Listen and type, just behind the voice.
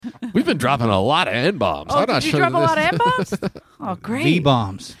We've been dropping a lot of N-bombs. Oh, did you drop a lot of N-bombs? Oh, great.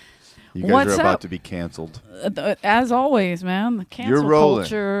 V-bombs. You guys What's are about up? to be canceled. As always, man. The cancel You're rolling.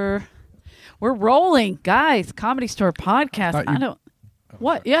 culture. We're rolling. Guys, Comedy Store podcast. I don't...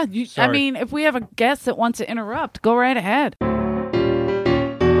 What? Yeah. I Sorry. mean, if we have a guest that wants to interrupt, go right ahead.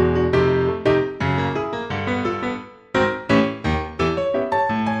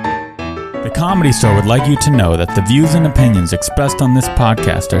 The Comedy Store would like you to know that the views and opinions expressed on this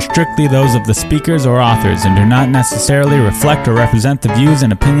podcast are strictly those of the speakers or authors and do not necessarily reflect or represent the views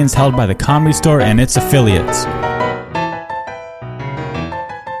and opinions held by the Comedy Store and its affiliates.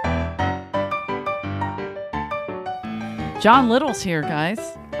 John Little's here, guys.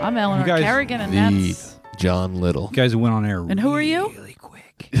 I'm Eleanor You guys- Kerrigan, and The that's... John Little. You guys went on air And who are you? really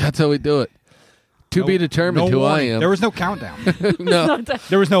quick. That's how we do it. To be determined no who warning. I am. There was no countdown. no.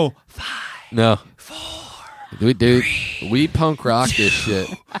 There was no... No. We punk rock this shit.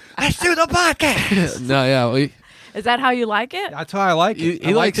 Let's do the podcast. No, yeah. Is that how you like it? That's how I like it.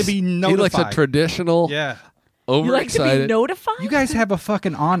 I like to be notified. He likes a traditional, Yeah. You like to be overexcited. notified? You guys have a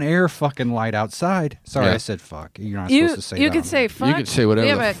fucking on-air fucking light outside. Sorry, Yeah. I said fuck. You're not You, supposed to say you that. can on say air. fuck. You can say whatever we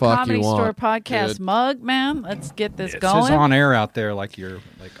have the a fuck Comedy you Store want, podcast dude. mug, man. Let's get this It going. says on air out there like you're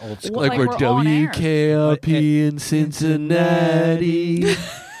like old school. Like we're we're on air. WKRP in Cincinnati.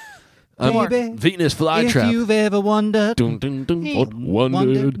 Baby, Venus if flytrap. you've ever wondered, Dun, dun, dun,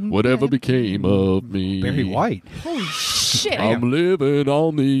 wondered whatever became of me. Barry White. Holy shit. I'm living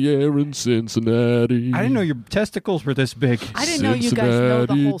on the air in Cincinnati. I didn't know your testicles were this big. I didn't know you guys know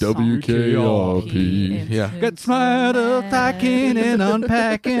the whole song. WKRP. Yeah. Get smarter, packing and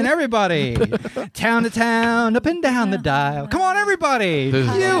unpacking. Everybody, town to town, up and down the dial. Come on, everybody. This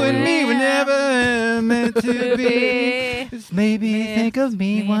is You and me were unbelievable. never meant to be. Just maybe think of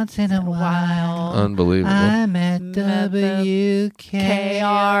me once in a while. Unbelievable. I'm at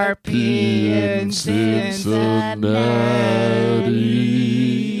WKRP in Cincinnati.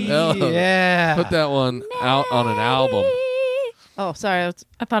 Oh, Yeah. Put that one out on an album. Oh, sorry.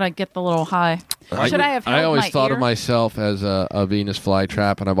 I thought I'd get the little high. Should I have held I always my thought ear? of myself as a Venus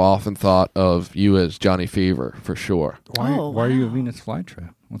flytrap, and I've often thought of you as Johnny Fever for sure. Why Oh, are you a wow. Venus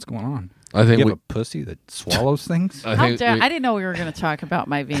flytrap? What's going on? I think You we. have a pussy that swallows things? I How think dare we- I didn't know we were going to talk about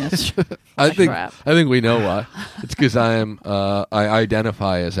my Venus. I think trap. I think we know why. It's because I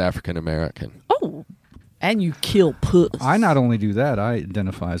identify as African American. Oh, and you kill puss. I not only do that, I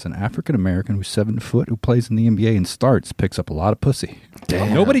identify as an African American who's 7 foot, who plays in the NBA and starts, picks up a lot of pussy.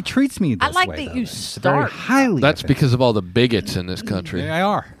 Damn. Nobody treats me this I like way, that though. you It's very start. highly. That's offensive. because of all the bigots in this country. They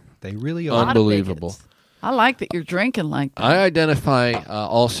are. They really A lot are. of Unbelievable. bigots. I like that you're drinking like that. I identify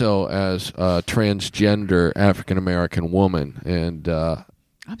also as a transgender African American woman, and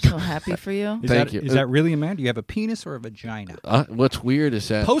I'm so happy for you. Thank you. Is that really a man? Do you have a penis or a vagina? what's weird is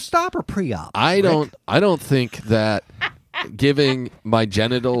that Post-op or pre-op? I don't think that giving my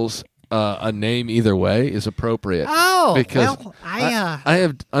genitals a name either way is appropriate. Oh, because well,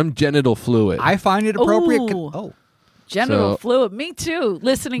 I'm genital fluid. I find it appropriate. Ooh. Oh, Genital So- fluid. Me too.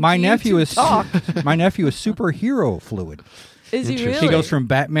 Listening my to nephew you is two talk. my nephew is superhero fluid. Is he really? He goes from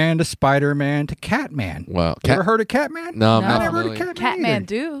Batman to Spider-Man to Catman. Wow. Ever heard of Catman? No, I'm No. not I've never heard familiar. of Catman. Catman either.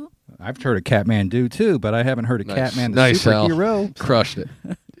 do. I've heard of Catman too, but I haven't heard of Nice. Catman the Nice, Al. superhero. Crushed it.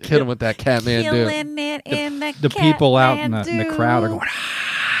 Hit him with that Catman dude. Killing it in The people out in the crowd are going,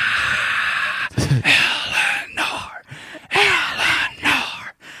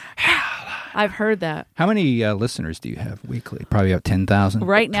 I've heard that. how many listeners do you have weekly? Probably have 10,000.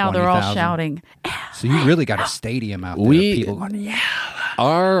 Right now, they're all 20,000. shouting. So you really got a stadium out there. We- of people going, yeah.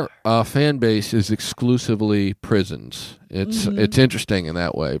 Our fan base is exclusively prisons. It's interesting in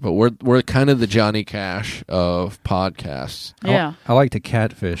that way, but we're kind of the Johnny Cash of podcasts. Yeah. I like to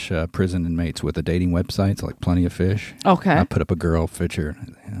catfish prison inmates with the dating websites like Plenty of Fish. Okay. I put up a girl picture.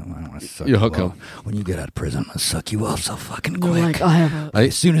 I want to suck You you hook off. 'em. When you get out of prison, I'm going to suck you off so fucking You're quick. like, I have a...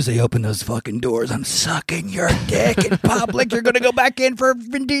 As soon as they open those fucking doors, I'm sucking your dick in public. You're going to go back in for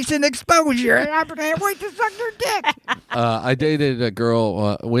indecent exposure. I can't wait to suck your dick. I dated a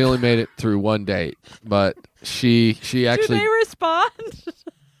girl. We only made it through one date, but she Do actually they respond?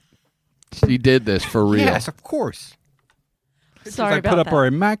 she did this for real. Yes, of course. Sorry I about put up that. our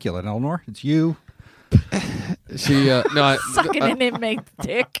immaculate, Eleanor. It's you. She no, Sucking an inmate's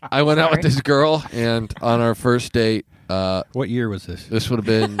dick. I went out with Sorry. this girl, and on our first date, What year was this? this would have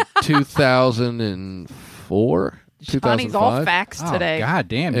been 2004. Johnny's all 2005. facts Oh, today. God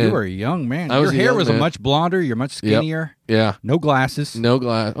damn, And you were a young man. I was Your a hair young was man. much blonder. You're much skinnier. Yeah. No glasses. No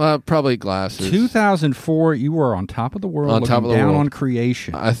glass. Well, probably glasses. 2004, you were on top of the world, On looking top of the down world. on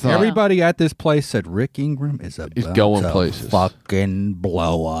creation. I thought- Everybody at this place said Rick Ingram is about going to places. fucking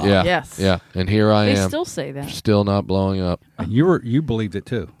blow up. Yeah. Yes. Yeah. And here I They am. still say that. Still not blowing up. And you believed it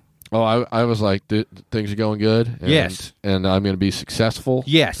too. Oh, I was like, things are going good. And, Yes. And I'm going to be successful.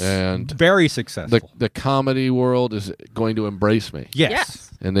 Yes. And very successful. the comedy world is going to embrace me.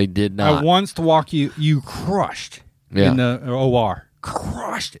 yes. And they did not. I once to walk you crushed Yeah. in the OR.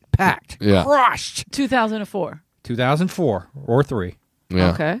 Crushed it. Packed. Yeah. Crushed. 2004. 2004 or 3.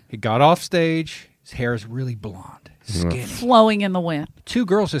 Yeah. Okay. He got off stage. His hair is really blonde. Skinny. Flowing in the wind. 2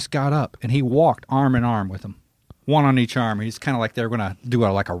 girls just got up, and he walked arm in arm with them. One on each arm. He's kind of like they're going to do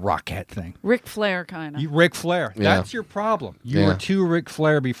like a Rockette thing. Ric Flair kind of. You, Ric Flair. Yeah. That's your problem. You Yeah. were too Ric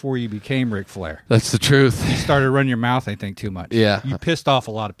Flair before you became Ric Flair. That's the truth. You started running your mouth, I think, too much. Yeah. You pissed off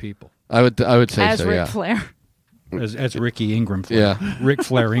a lot of people. I would say As so, Ric yeah. Flair. As Ricky Ingram Flair. Yeah. Ric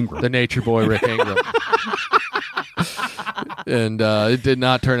Flair Ingram. The nature boy, Rick Ingram. And it did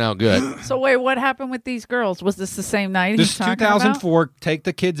not turn out good. So wait, what happened with these girls? Was this the same night This he's talking 2004, take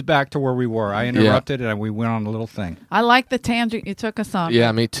the kids back to where we were. I interrupted and we went on a little thing. about? I like the tangent you took us on.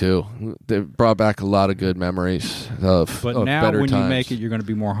 Yeah, me too. They brought back a lot of good memories of, But of now better when times. you make it, you're going to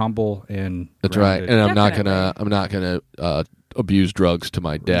be more humble and That's right. grounded. And Definitely. I'm not gonna abuse drugs to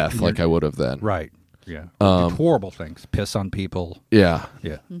my death like I would have then. Right. Yeah. Do horrible things. Piss on people. Yeah.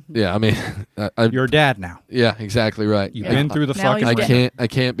 Yeah. Yeah. I mean, You're a dad now. yeah, exactly right. You've been through the Now fucking he's ringer. getting- I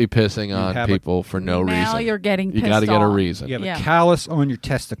can't be pissing on have a- people for no Now reason. you're getting You pissed got to get a off. reason. You have Yeah. a callus on your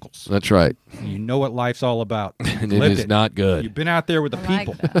testicles. That's right. You know what life's all about. And it Lived is not good. You've been out there with the I like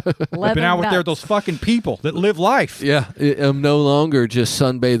people. that. You've Leather been out with there nuts. those fucking people that live life. Yeah, I'm no longer just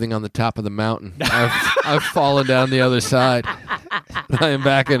sunbathing on the top of the mountain. I've fallen down the other side. I am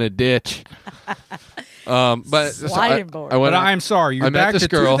back in a ditch. But so Sliding board. I went. But I'm sorry. You're I met back this to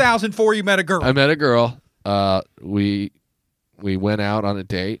girl. 2004. You met a girl. I met a girl. We went out on a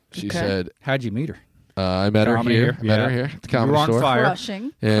date. She Okay. said, How'd you meet her? "I met her Comedy here. here, Met yeah. her here at the You comedy were on store. fire.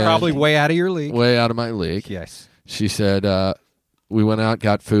 Crushing. And Probably way out of your league. way out of my league." Yes. She said, "We went out,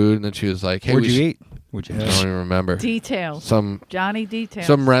 got food, and then she was like, hey, Where'd we you eat? Where'd you I don't have? even remember. Details. Some Johnny details.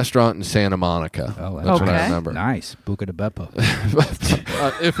 restaurant in Santa Monica. Oh, that's what I Okay. remember. Nice. Buca de Beppo.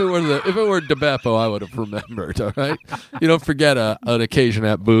 If it were DeBeppo, I would have remembered. All right, you don't forget an occasion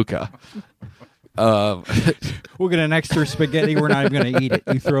at Buca. We'll get an extra spaghetti. We're not even going to eat it.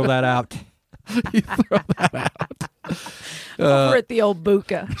 You throw that out. Over at the old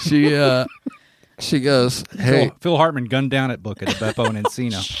Buca. She goes, "Hey." Phil Hartman gunned down at Buca de Beppo in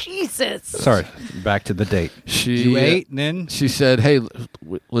Encino. Jesus. Sorry. Back to the date. She You ate and then. She said, "Hey,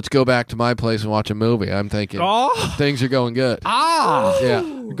 let's go back to my place and watch a movie." I'm thinking, Oh. things are going good. Ah. Yeah,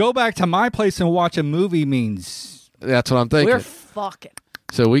 Go back to my place and watch a movie means. that's what I'm thinking. We're fucking.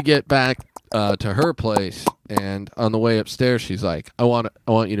 So we get back to her place, and on the way upstairs, she's like, "I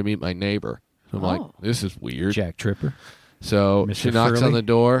want you to meet my neighbor." I'm like, Oh. "This is weird." Jack Tripper. So Mr. she knocks Furley? on the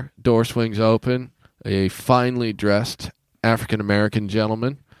door. Door swings open. A finely dressed African American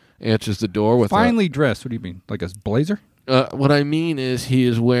gentleman answers the door with Finely dressed. What do you mean? Like a blazer? what I mean is he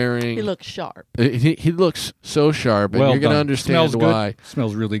is wearing. He looks sharp. He looks so sharp, and Well you're going to done. understand Smells why. Good.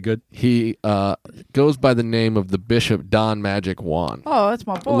 Smells really good. He goes by the name of the Bishop Don Magic Juan, Oh, that's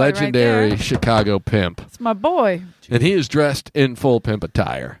my boy. legendary Right there. Chicago pimp, It's my boy. and he is dressed in full pimp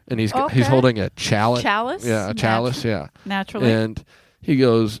attire, and he's Okay. holding a chalice. Chalice? Yeah, a chalice. Yeah, Naturally. and he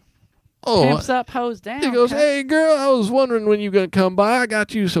goes, "Oh." Pimps up, hose down. He goes, okay? "Hey, girl, I was wondering when you going to come by. I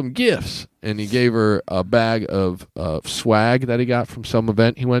got you some gifts." And he gave her a bag of swag that he got from some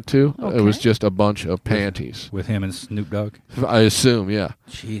event he went to. It was Okay. just a bunch of panties. With him and Snoop Dogg. I assume, yeah.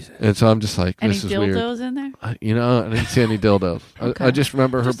 Jesus. And so I'm just like, Any this is weird. dildos in there? I didn't see any dildos. Okay. I just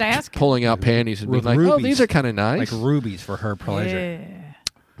remember her Just asking. pulling out panties and being With like, "Oh, rubies. these are kind of nice." Like rubies for her pleasure.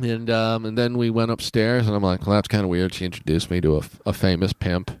 Yeah. And then we went upstairs, and I'm like, "Well, that's kind of weird." She introduced me to a famous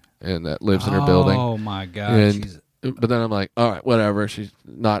pimp, and that lives in her building. Oh, my God. And but then I'm like, all right, whatever. She's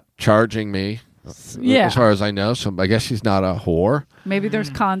not charging me, Yeah. as far as I know. So I guess she's not a whore. Maybe there's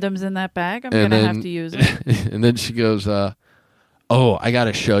condoms in that bag. I'm And going to then- have to use it. And then she goes, "Oh, I got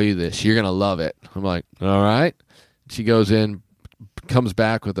to show you this. You're gonna love it." I'm like, "All right." She goes in, comes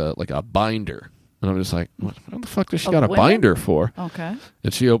back with a binder, and I'm just like, "What the fuck does she Of got a women? binder for?" Okay.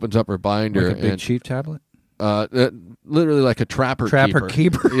 And she opens up her binder, Like a big and cheap tablet? literally like a trapper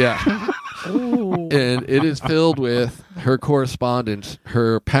Keeper. Yeah. Ooh. And it is filled with her correspondence.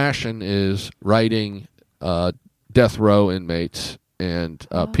 Her passion is writing death row inmates and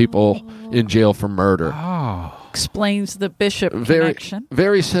people in jail for murder. Oh. explains the Bishop Very, connection.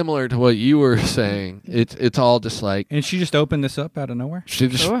 very similar to what you were saying. It's all just like And she just opened this up out of nowhere? she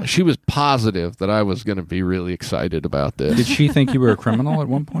was positive that I was going to be really excited about this. Did she think you were a criminal at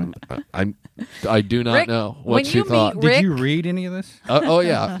one point? I do not Rick, know when what she you thought. meet Rick- Did you read any of this? Oh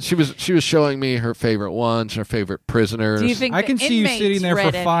yeah, she was showing me her favorite ones, her favorite prisoners. Do you think I the can see you inmates sitting there for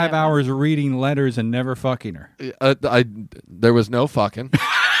read any 5 of them? hours reading letters and never fucking her. There was no fucking.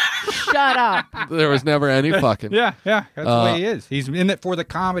 Shut up. There was never any fucking. Yeah, that's the way he is. He's in it for the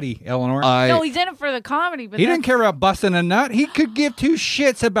comedy, Eleanor. No, he's in it for the comedy. But he didn't care about busting a nut. He could give two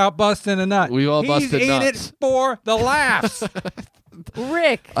shits about busting a nut. We all He's busted in nuts. it for the laughs.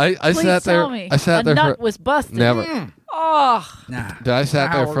 Rick, I please sat there. tell me. I sat a there nut for was busted. never. Oh, Nah. I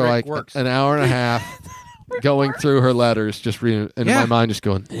sat there How for Rick like works. an hour and a half, going through her letters, just reading, and in Yeah. my mind, just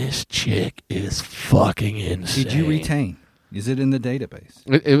going, "This chick is fucking insane." Did you retain? Is it in the database?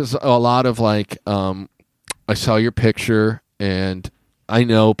 It was a lot of like, I saw your picture, and I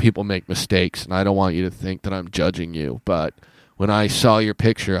know people make mistakes, and I don't want you to think that I'm judging you, but when I saw your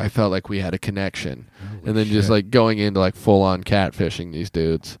picture, I felt like we had a connection, and then just like going into like full on catfishing these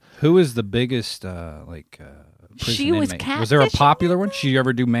dudes. Who is the biggest prison She was inmate? Was there a catfishing popular one? Did you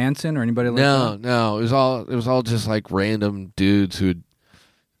ever do Manson or anybody like that? No, it was all just like random dudes who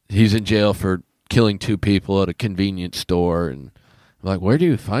he's in jail for killing two people at a convenience store, and I'm like, where do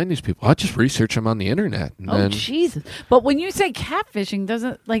you find these people? I just research them on the internet. And oh, then Jesus! But when you say catfishing,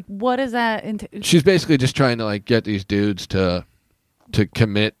 doesn't like what is that? she's basically just trying to like get these dudes to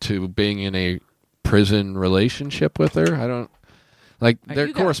commit to being in a prison relationship with her. I don't like their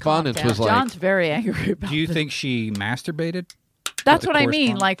You gotta correspondence calm down. was like John's very angry about Do you this. think she masturbated? That's the what I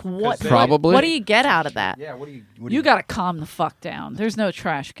mean. correspondence? Like what? Probably. What do you get out of that? Yeah. What do you? You got to calm the fuck down. There's no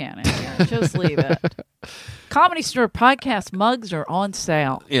trash can in here. Just leave it. Comedy Store podcast mugs are on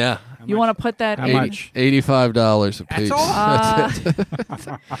sale. yeah, You want to put that How in? much? $85 a piece. all? That's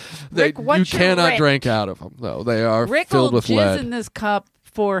it. Rick, you what's your cannot rent? drink out of them though. They are Rick filled will with jizz lead. in this cup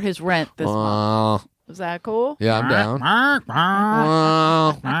for his rent this month. Is that cool? Yeah, I'm down. It's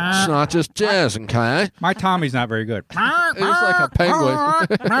not just jazz, okay? My Tommy's not very good. It's like a penguin.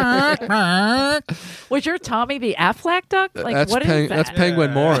 Was your Tommy the Aflac duck? Like that's what is that? That's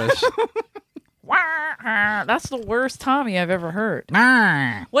Penguin Morris. That's the worst Tommy I've ever heard.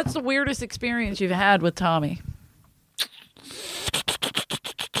 What's the weirdest experience you've had with Tommy?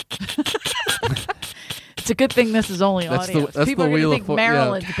 It's a good thing this is only That's the- audio. that's People the are Wheel going of to think Fo- yeah.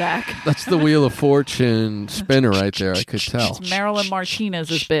 Maryland's back. That's the Wheel of Fortune spinner right there. I could tell. It's Marilyn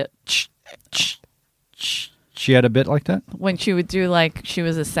Martinez's bit. She had a bit like that? When she would do like she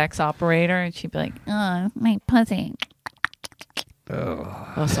was a sex operator and she'd be like, "Oh, my pussy."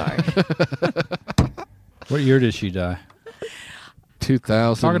 Oh, sorry. What year did she die?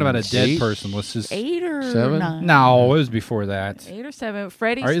 2000. Talking about a dead person. Let's just. 8 or 7? 9? No, it was before that. 8 or 7.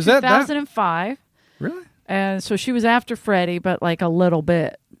 Freddie's Is that 2005. Really? And so she was after Freddie, but like a little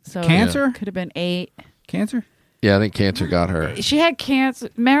bit. So Cancer? could have been 8. Cancer? Yeah, I think cancer got her. She had cancer.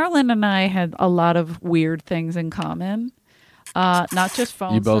 Marilyn and I had a lot of weird things in common. Not just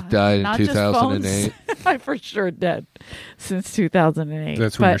phones. You both died in not just 2008. phones. I'm for sure dead since 2008.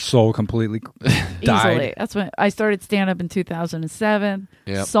 That's when your soul completely died. Easily. That's when I started stand up in 2007.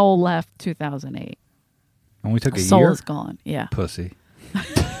 Yep. Soul left 2008. Only took a Soul year? is gone. Yeah. Pussy.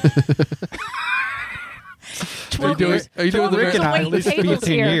 12 doing- years. are you doing 12 the years Rick and of I waiting at least tables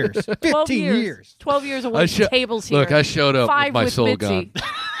 15 here. years. 12 15 years. 12 years of I waiting sho- tables here. Look, I showed up 5 with my with soul Mitzi. gone.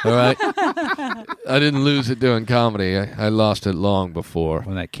 All right? I didn't lose it doing comedy. I lost it long before.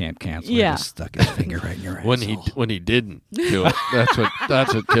 When that camp canceled, Yeah. he just stuck his finger right in your ass. When he didn't do it.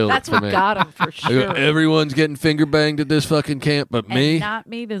 That's what killed That's it for what me. got him for I go, sure. everyone's getting finger banged at this fucking camp, but And me. not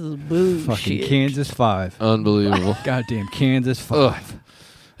me. This is bullshit. Fucking Kansas 5. Unbelievable. Goddamn Kansas 5. Ugh.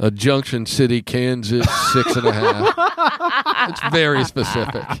 A Junction City, Kansas 6.5. It's very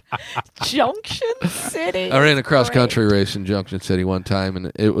specific. Junction City. I ran a cross Great. country race in Junction City one time,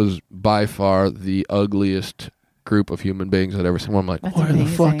 and it was by far the ugliest group of human beings I'd ever seen. I'm like, That's where the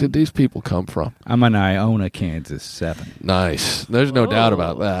fuck amazing. did these people come from? I'm an Iona, Kansas 7. Nice. There's no doubt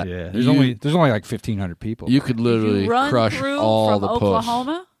about that. Yeah. There's You- only like 1,500 people. You could Did literally you run crush through all from the puss.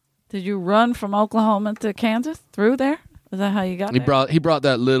 Oklahoma? Did you run from Oklahoma to Kansas through there? Is that how you got there? He brought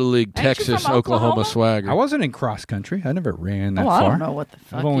that Little League Ain't you Texas from Oklahoma Oklahoma? swagger. I wasn't in cross country. I never ran that Oh, far. I don't know what the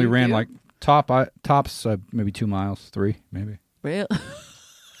fuck. I've only you ran do. like tops maybe 2 miles, 3 maybe. Really?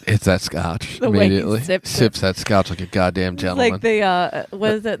 It's that scotch The way he immediately. sips it. Sips that scotch like a goddamn It's gentleman. like the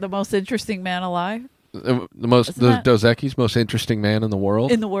what is it? The most interesting man alive The Isn't that- Dos Equis most interesting man in the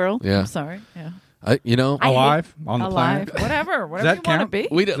world. in the world. Yeah. I'm sorry. Yeah. Alive on the alive, planet. whatever Does that you want to count? be.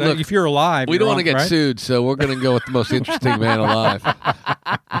 We Is don't that- look. if you're alive, We don't want to get right? sued, so we're going to go with the most interesting man alive.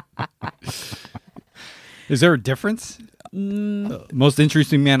 Is there a difference? Most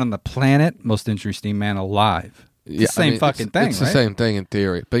interesting man on the planet, most interesting man alive. It's the same fucking thing, It's right? the same thing in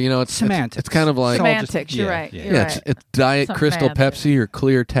theory, but it's Semantics. It's kind of like all just- Semantics. You're yeah, right. yeah. You're yeah, right. it's Diet Some Crystal semantics. Pepsi or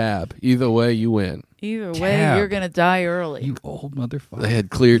Clear Tab. Either way, you win. Either way, Tab. you're gonna die early. You old motherfucker. They had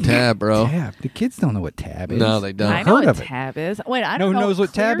Clear Tab, bro. Tab. The kids don't know what tab is. No, they don't. I know heard what of it. tab is. Wait, I No don't one know knows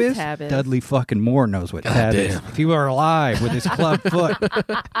what tab clear is? tab is. Dudley fucking Moore knows what tab is. damn. If he were alive with his club foot.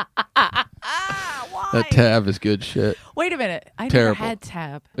 Why? That Tab is good shit. Wait a minute. I Terrible. never had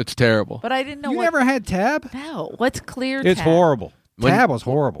tab, It's terrible. but I didn't know You what. never had tab? No. What's clear It's tab? horrible. When- Tab was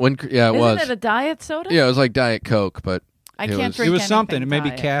horrible. It Isn't was. it a diet soda? Yeah, it was like Diet Coke, but I it can't was- drink it was something. It anything may be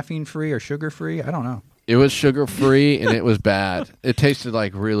diet. caffeine free or sugar free. I don't know. it was sugar free and it was bad. It tasted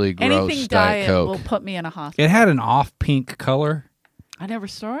like really gross Anything Diet diet Coke. will put me in a hospital. It had an off pink color, I never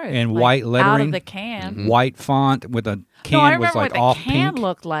saw it. And like, white out lettering. of the can. white font with a can No, I was remember like what the off can pink.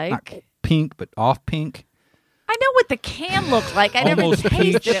 looked like. Not pink, but off pink. I know what the can looked like. I never Almost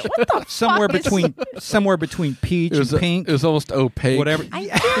tasted peach. it. What the Somewhere fuck is- between peach It was, and pink. it was almost opaque. Whatever. I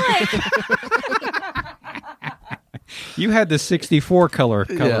feel like You had the 64 color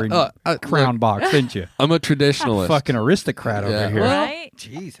coloring crown box, didn't you? I'm a traditionalist. Fucking aristocrat Yeah. over here. right.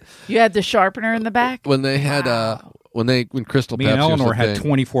 Jesus. You had the sharpener in the back. When they had when Crystal Me Pepsi and was Eleanor a had thing.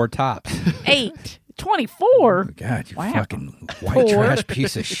 24 tops. 8, 24, God, you Wow. fucking white Poor. trash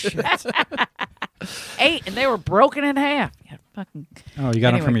piece of shit. 8, and they were broken in half. Yeah, fucking. Oh, you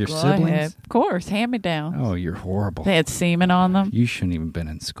got them from your go siblings? ahead. Of course, hand me down. Oh, you're horrible. They had semen on them. You shouldn't even been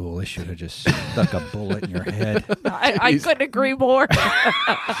in school. They should have just stuck a bullet in your head. I couldn't agree more.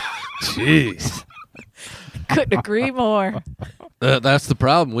 Jeez. Couldn't agree more. That's the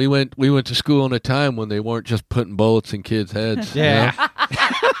problem. We went to school in a time when they weren't just putting bullets in kids' heads. you Yeah. know?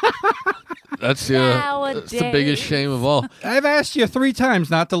 That's the biggest Nowadays. shame of all. I've asked you 3 times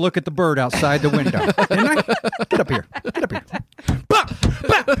not to look at the bird outside the window. Didn't I? Get up here. Get up here. Bah!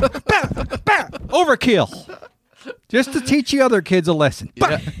 Bah! Bah! Bah! Overkill. Just to teach you other kids a lesson.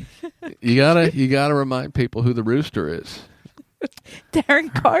 Bah! You gotta remind people who the rooster is.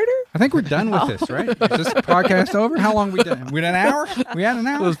 Darren Carter? I think we're done with this, right? Is this podcast over? How long we done? We had an hour? We had an It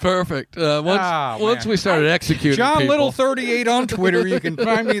hour? was perfect. Once man. we started executing John people, Little 38 on Twitter. You can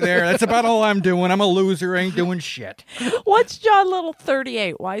find me there. That's about all I'm doing. I'm a loser. Ain't doing shit. What's John Little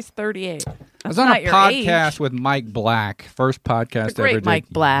 38? Why is 38? I was on a not your podcast age. with Mike Black. First podcast The great I ever did. Mike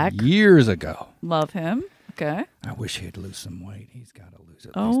Black. Years ago. Love him. Okay. I wish he'd lose some weight. He's got to lose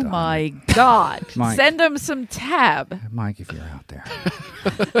it. Oh my God. Mike. Send him some tab. Mike, if you're out there.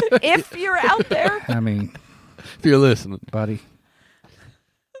 If you're out there. I mean, if you're listening, buddy,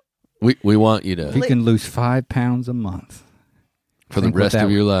 we want you if you to can lose 5 pounds a month. for the think what rest that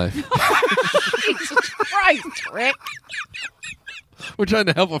of your life. Jesus Christ, Rick. We're trying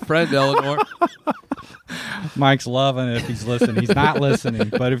to help a friend, Eleanor. Mike's loving it if he's listening. He's not listening,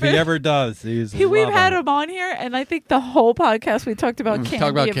 but if he ever does, he's We've loving had it. him on here, and I think the whole podcast we talked about candy.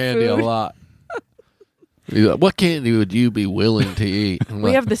 Talk about and candy food. a lot. He's like, what candy would you be willing to eat? I'm We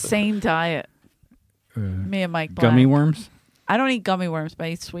like, have the same diet. Me and Mike Black. Gummy worms I don't eat gummy worms, but I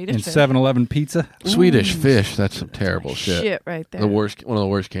eat Swedish and fish. 7-Eleven pizza. Swedish fish. That's some terrible shit. Right there. The worst, one of the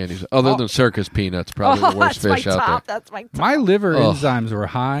worst candies, other than circus peanuts. Probably the worst that's fish my out top. there. That's my top. My liver Ugh. enzymes were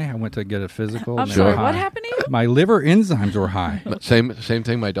high. I went to get a physical. I'm and they sorry. were What high. happened to you? My liver enzymes were high. Same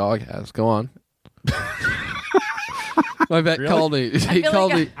thing my dog has. Go on. My vet called me. He feel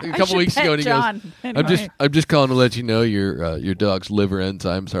called like me a I couple should weeks ago, pet and he John. goes, Anyway. "I'm just calling to let you know your dog's liver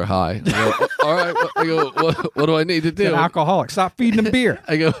enzymes are high." I go, all right. I go, what do I need to He's an do? alcoholic. Stop feeding him beer.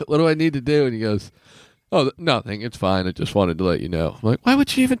 I go, what do I need to do? And he goes, oh, nothing. It's fine. I just wanted to let you know. I'm like, why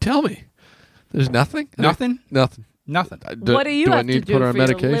would you even tell me? There's nothing. Nothing? Nothing. Nothing. What do you I have need to to do put her on for your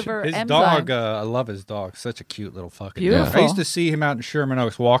medication? liver His enzyme? dog, I love his dog. Such a cute little fucking Beautiful. dog. I used to see him out in Sherman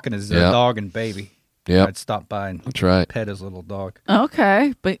Oaks walking his Yeah. dog and baby. Yep. I'd stop by and That's right. pet his little dog.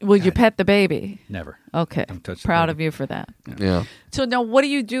 Okay, but would you pet the baby? Never. Okay, Don't touch the proud baby. of you for that. Yeah. So now, what do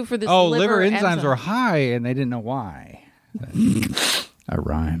you do for this? Oh, liver enzymes enzyme? were high, and they didn't know why. I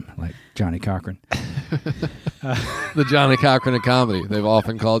rhyme like Johnny Cochran. The Johnny Cochran of comedy. They've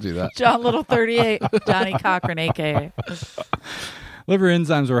often called you that. John Little 38, Johnny Cochran, a.k.a. Liver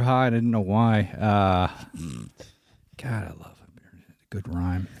enzymes were high, and I didn't know why. God, I love it. Good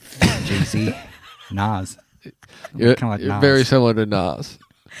rhyme. Jay-Z. Nas. You're, Kinda like you're Nas. very similar to Nas.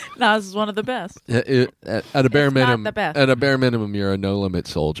 Nas is one of the best. At a bare It's not minimum, the best. at a bare minimum, you're a no limit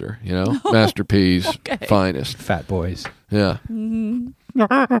soldier. You know, Master P's Okay. finest. Fat Boys. Yeah,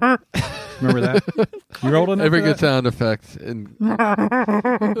 Remember that? You're old enough every for good that? sound effect. And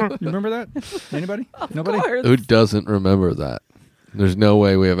You remember that? Anybody? Nobody? Of course. who doesn't remember that? There's no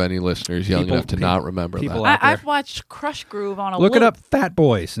way we have any listeners young People- enough to not remember people that. out there. I've watched Crush Groove on a Look it loop. up, Fat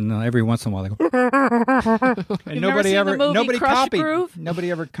Boys, and every once in a while they go. And You've never seen the movie nobody Crush copied. Groove? Nobody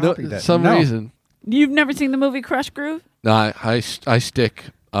ever No, copied that. some No. reason. You've never seen the movie Crush Groove? No, I stick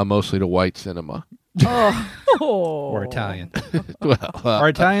mostly to white cinema. Oh. Or Italian. Well, Are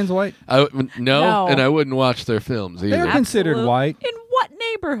Italians white? No. and I wouldn't watch their films They're either. considered Absolute- white. In what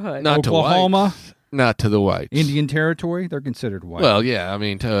neighborhood? Not Oklahoma, to whites. Not to the whites. Indian territory, they're considered white. Well, yeah, I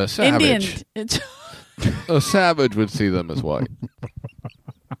mean, to a savage. Indian. A savage would see them as white.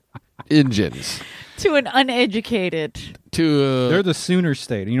 Indians. To an uneducated they're the Sooner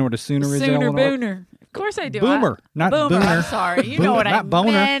State. You know what a Sooner is? in Sooner Illinois? Booner. Of course I do. Boomer, not Boomer. Booner. I'm sorry. You Boomer, know what I not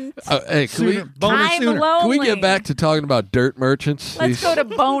Boner. meant. hey, can we, Sooner, Boner I'm Sooner. lonely. can we get back to talking about dirt merchants? Let's go to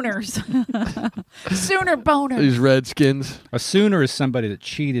boners. Sooner boners. these redskins. A Sooner is somebody that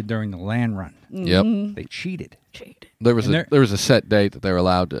cheated during the land run. Yep. They cheated. There was And there was a set date that they were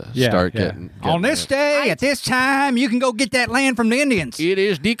allowed to start yeah. getting. On this day, at this time, you can go get that land from the Indians. It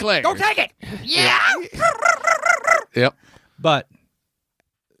is declared. Go take it. Yeah. Yep. But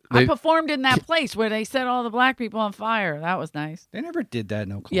I They- performed in that place where they set all the black people on fire. That was nice. they never did that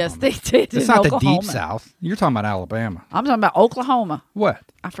in Oklahoma. Yes, they did. It's in not Oklahoma. the deep South. You're talking about Alabama. I'm talking about Oklahoma. What?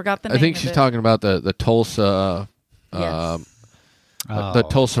 I forgot the name. I think of she's it. talking about the Tulsa. Yes. The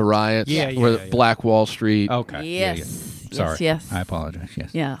Tulsa riots, Yeah, where yeah. Black Wall Street. Okay. Yeah, Yes. yeah. Sorry. Yes. I apologize.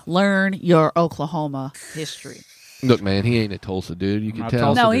 Yes. Yeah. Learn your Oklahoma history. Look, man, he ain't a Tulsa dude. You can Not tell.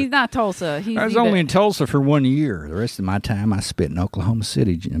 Tulsa. No, dude. he's not Tulsa. He's I was either- only in Tulsa for 1 year. The rest of my time I spent in Oklahoma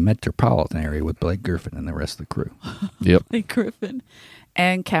City metropolitan area with Blake Griffin and the rest of the crew. Yep. Lee Griffin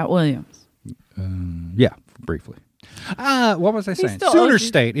and Cat Williams. Yeah, briefly. What was I saying? still Sooner owes you-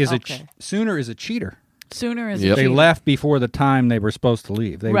 State is Okay. Sooner is a cheater. Sooner is Yep. a They cheater. left before the time they were supposed to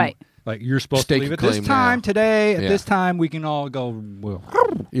leave. They, Right. Like you're supposed Stake to leave a at this claim time now. today. At Yeah. this time, we can all go. Well,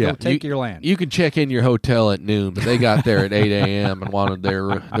 Yeah, go take your land. You could check in your hotel at noon, but they got there at 8 a.m. and wanted their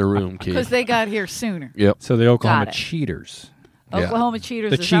room key. Because they got here sooner. Yep. So the Oklahoma Got it. cheaters, Yeah. Oklahoma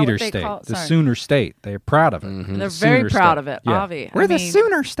cheaters. the is cheater that what they state, call it? the Sorry. Sooner State. They're proud of it. Mhm. They're Sooner very proud State. of it. Yeah. Avi. We're I the mean,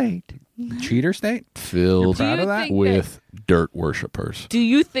 Sooner State. Cheater State. Filled Proud Do of you that? think with dirt worshippers. Do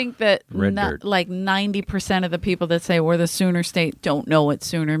you think that Red dirt. like 90% of the people that say we're the Sooner State don't know what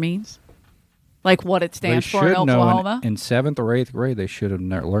Sooner means? Like what it stands They for in should know Oklahoma? in 7th or 8th grade. They should have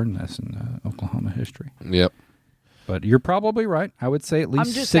learned this in Oklahoma history. Yep. But you're probably right. I would say at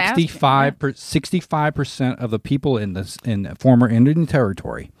least just 65% of the people in former Indian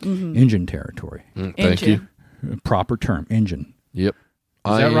territory, Indian territory, Thank Injun. you. proper term, Indian. Yep.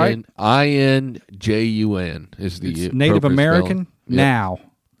 Is that right? INJUN is the It's Native appropriate American spelling. Yep. now, My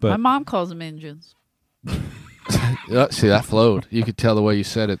but mom calls them Indians. See, that flowed. You could tell the way you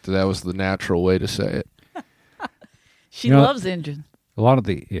said it that was the natural way to say it. She You know- loves Indians. a lot of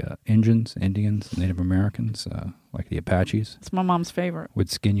the Indians, Native Americans, like the Apaches, It's my mom's favorite. would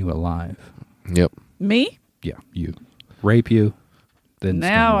skin you alive. Yep. Me? Yeah, you rape you. Then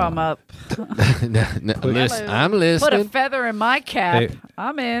Now skin you I'm alive. up. Listen, I'm Put a listening. feather in my cap. They-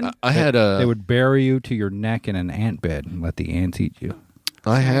 I'm in. I had They a. would bury you to your neck in an ant bed and let the ants eat you.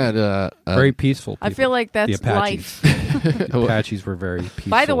 I had a. Very peaceful. I People. feel like the that's Apaches. life. The Apaches were very peaceful.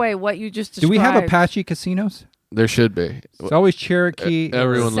 By the way, what you just do described. we have Apache casinos? There should be. It's always Cherokee.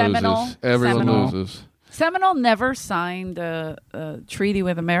 Everyone Seminole. loses. Everyone Seminole. loses. Seminole never signed a treaty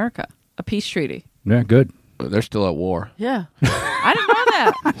with America, a peace treaty. Yeah, good. They're still at war. Yeah. I didn't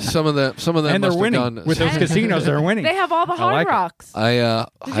know that. Some of them. And they're must have winning gone. with those And- casinos. They're winning. They have all the I hard like it. rocks. Did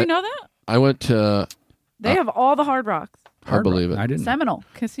Did you know that? I went to. They have all the hard rocks. I believe it. I didn't. Seminole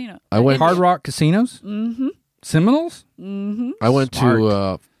Casino. I went- Hard Rock casinos. Mm-hmm. Seminoles. Mm-hmm. I went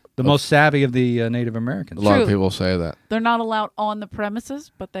to. The most savvy of the Native Americans. A lot of True. people say that. They're not allowed on the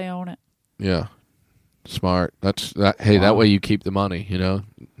premises, but they own it. Yeah. Smart. That's that. Hey, that way you keep the money. You know,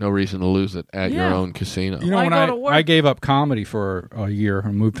 no reason to lose it at your Yeah. own casino. You know, Why when go to work? I gave up comedy for a year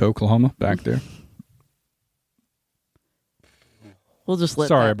and moved to Oklahoma back there. We'll just let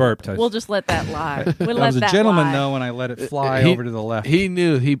Sorry, I that. burped. We'll just let that lie. We'll I let was a that gentleman, lie. though, and I let it fly He- over to the left. He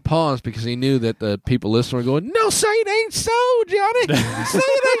knew. He paused because he knew that the people listening were going, "No, say it ain't so, Johnny. Say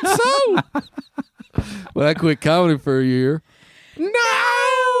it ain't so." Well, I quit comedy for a year. No.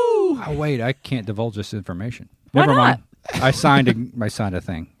 Oh, wait, I can't divulge this information. Why Never not? mind. I signed a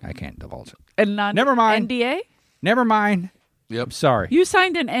thing. I can't divulge it. And not Never mind. NDA. Never mind. Yep. I'm sorry. You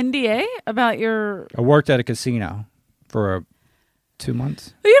signed an NDA about your. I worked at a casino for 2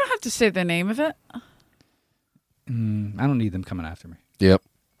 months. Well, you don't have to say the name of it I don't need them coming after me. Yep.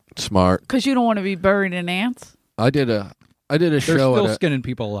 Smart. because you don't want to be buried in ants. I did a They're show still at skinning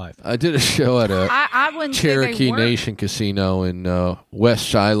people alive. I did a show at a I wouldn't say they Cherokee weren't. Nation Casino in West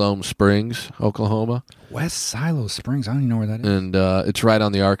Siloam Springs, Oklahoma, West Silo Springs. I don't even know where that is. and it's right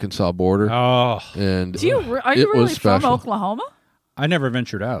on the Arkansas border. Oh, And Are you it was really from special. Oklahoma? I never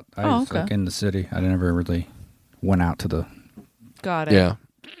ventured out. I Oh, was okay. like in the city. I never really went out to the. Got it. Yeah,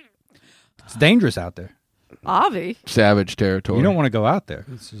 It's dangerous out there. Avi. savage territory. You don't want to go out there.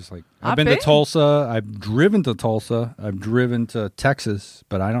 It's just like I've I've been to been. Tulsa. I've driven to Tulsa. I've driven to Texas,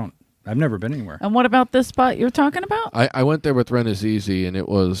 but I've never been anywhere. And what about this spot you're talking about? I went there with Renazizi, and it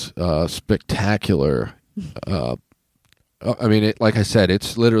was spectacular. I mean, like I said,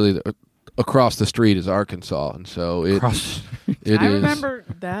 it's literally across the street is Arkansas, and so it Cross- it I is- remember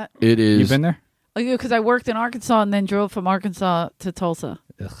that it is You've been there? because I worked in Arkansas and then drove from Arkansas to Tulsa.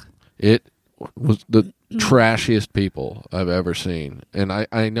 it was the trashiest people I've ever seen, and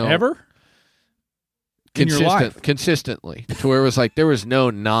I know Ever? In your life? consistently to where it was like there was no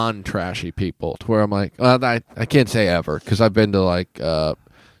non-trashy people to where I'm like, well, I can't say ever because I've been to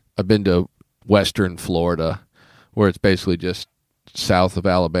I've been to Western Florida where it's basically just south of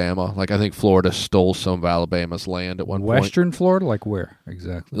Alabama. Like I think Florida stole some of Alabama's land at one point. Western Florida? Like where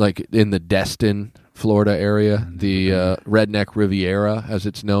exactly? Like in the Destin, Florida area, the Redneck Riviera, as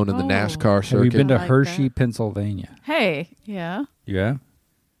it's known in the Oh. NASCAR Have circuit. you been to I like Hershey, that. Pennsylvania? Hey, yeah. Yeah.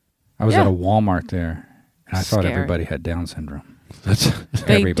 I was Yeah. at a Walmart there, and I thought Scary. everybody had Down syndrome. That's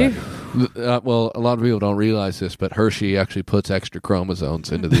They Everybody. do. well, a lot of people don't realize this, but Hershey actually puts extra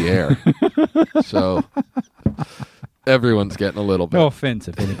chromosomes into the air, so everyone's getting a little bit. No offense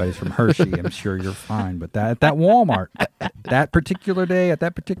if anybody's from Hershey. I'm sure you're fine. But that Walmart, that particular day, at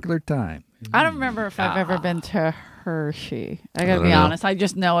that particular time. I don't remember if I've ever been to Hershey. I gotta don't be know. honest. I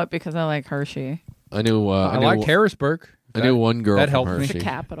just know it because I like Hershey. I knew. I knew, like Harrisburg. I knew one girl that from helped me. Hershey. The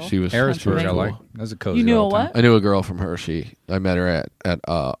capital. She was Harrisburg, she I was like. cool. That's a cozy. You knew a little town. what? I knew a girl from Hershey. I met her at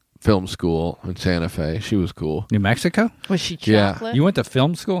film school in Santa Fe. She was cool. New Mexico? Was she Yeah. chocolate? You went to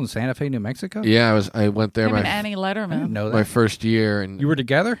film school in Santa Fe, New Mexico? Yeah, I went there Him and my Annie I didn't Letterman. know that. my first year, and You were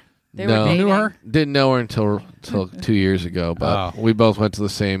together? They No. were dating. You knew her? didn't know her until 2 years ago. But Oh. we both went to the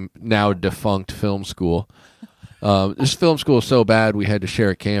same now defunct film school. This film school is so bad we had to share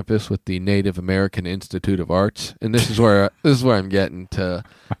a campus with the Native American Institute of Arts, and this is where I'm getting to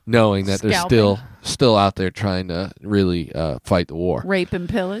knowing that they're Scalping. still out there trying to really fight the war. Rape and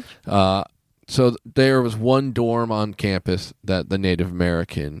pillage. So there was one dorm on campus that the Native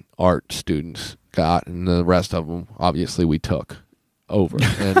American art students got, and the rest of them obviously we took over.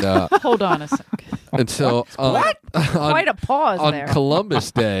 And Hold on a sec. and so Quite a pause on there.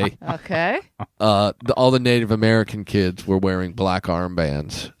 Columbus Day, Okay. all the Native American kids were wearing black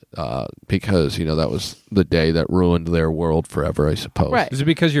armbands because that was the day that ruined their world forever, I suppose. Right. Is it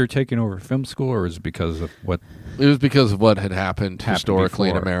because you were taking over film school, or is it because of what? It was because of what had happened historically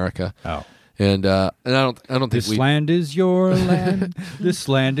in before. America, Oh. and I don't think This we. land is your land. This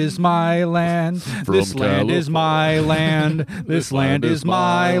land is my land. This land is my land. This land is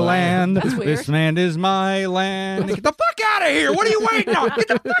my land. That's weird. This land is my land. Get the fuck out of here! What are you waiting on? Get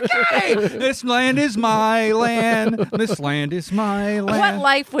the fuck out of here! This land is my land. This land is my What land.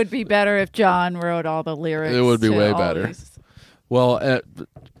 life would be better if John wrote all the lyrics? It would be to way all better. these- Well,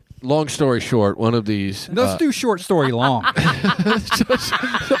 long story short, one of these Let's do short story long.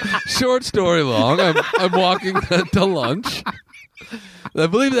 short story long. I'm walking to lunch. I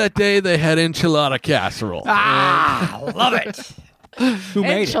believe that day they had enchilada casserole. Love it. Who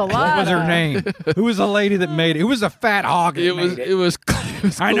made it? What was her Enchilada. name? Who was the lady that made it? Who was the fat hog that It was made it was.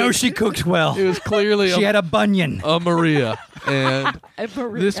 I know she cooks well. It was clearly She had a bunion. a Maria, and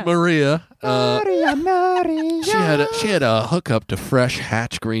this Maria, she had a hookup to fresh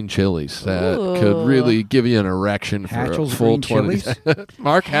Hatch green chilies that could Ooh. really give you an erection for Hatchel's a full green 20. chilies?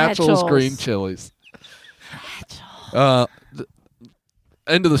 Mark Hatchel's Hatchel's. green chilies. The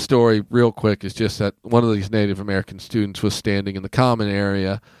end of the story, real quick, is just that one of these Native American students was standing in the common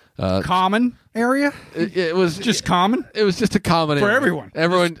area. Common area? It was Just common? It was just a common For area. everyone.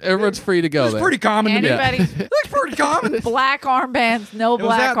 Everyone's free to go It's there. pretty common to me. Anybody? That's pretty common. Black armbands, no Was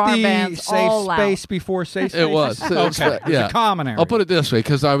black that the armbands, safe all out. space before safe space? It was. It was Okay. yeah. It's a common area. I'll put it this way,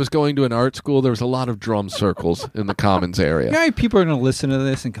 because I was going to an art school. There was a lot of drum circles in the Commons area. You know how people are going to listen to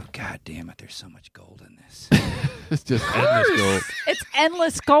this and go, God damn it, there's so much gold in this. It's just endless gold. It's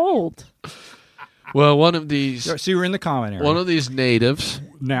endless gold. Well, one of these So you're in the common area. one of these natives,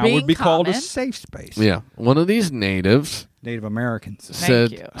 now Being would be called a common. safe space. yeah, one of these natives Native Americans. said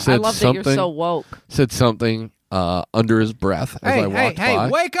Thank you. said I love that something you're so woke. said something under his breath as I walked by.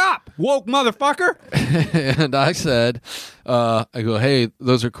 wake up, woke motherfucker. And I said, I go, hey,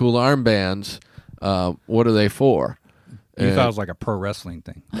 those are cool armbands. What are they for? You And thought it was like a pro wrestling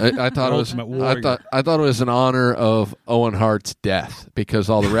thing. I thought it was. Ultimate Warrior. I thought it was in honor of Owen Hart's death because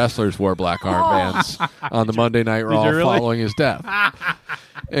all the wrestlers wore black armbands on the Monday Night Raw you really? following his death.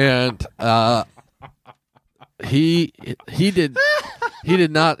 And he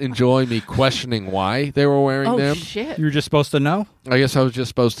did not enjoy me questioning why they were wearing Oh them. shit! You were just supposed to know? I guess I was just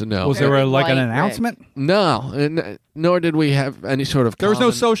supposed to know. Was there Very an light, Rick. announcement? No, and nor did we have any sort of. There was no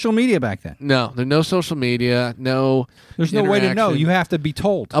common- social media back then. No, there's no social media. No. There's no way to know. interaction. You have to be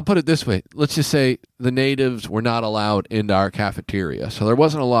told. I'll put it this way. Let's just say the natives were not allowed into our cafeteria, so there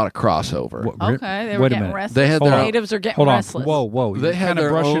wasn't a lot of crossover. What- Okay, they were Wait a getting minute. restless. They had The their- natives are getting Hold on. restless. Whoa. They You're had kind of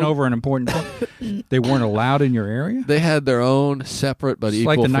their brushing own- over an important point. They weren't allowed in your area? They had their own separate but It's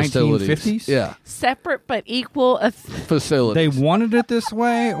like equal the facilities. 1950s? Yeah, Separate but equal. They facilities. wanted it this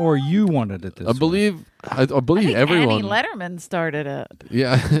way, or you wanted it this I way? believe. I I believe think everyone. Annie Letterman started it.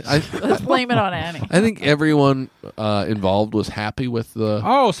 Yeah, Let's blame it on Annie. I think everyone involved was happy with the.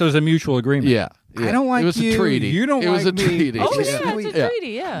 Oh, so it was a mutual agreement. Yeah, I yeah. don't like It was you. a treaty. You don't It was a like me. treaty. Oh It's yeah, just it's a Yeah. treaty.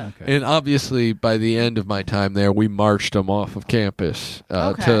 Yeah. And obviously, by the end of my time there, we marched them off of campus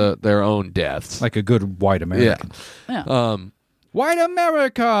Okay. to their own deaths. Like a good white American. Yeah. White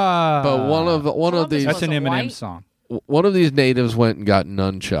America! But one of Columbus these That's an wasn't Eminem white. song. one of these natives went and got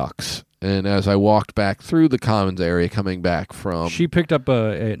nunchucks. And as I walked back through the commons area, coming back from, She picked up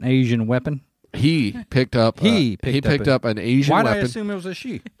an Asian weapon. he picked up He picked up an Asian Why did I weapon. assume it was a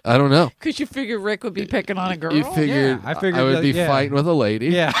she? I don't know. Because you figure Rick would be picking on a girl. You figured, Yeah, I figured would that- be yeah. fighting with a lady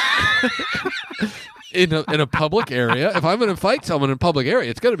Yeah. in a public area. If I'm going to fight someone in a public area,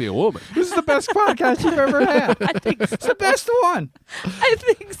 it's going to be a woman. This is the best podcast you've ever had. I think so. It's the best one. I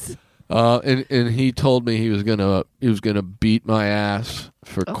think so. And he told me he was gonna beat my ass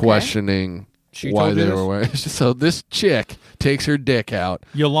for questioning She why told you they this? were wearing. So this chick takes her dick out,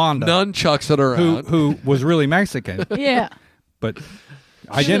 Yolanda, nunchucks it around. who was really Mexican, Yeah. but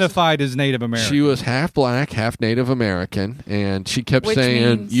identified as Native American. She was half black, half Native American, and she kept Which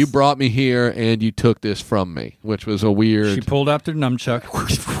saying, means- "You brought me here, and you took this from me," which was a weird. She pulled out their nunchuck.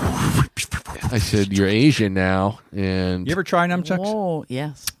 I said, "You're Asian now," and You ever try nunchucks? Whoa.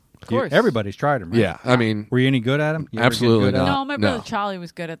 Yes. Of course. Everybody's tried them, right? yeah, I mean, Were you any good at them? Absolutely not. No, my brother No. Charlie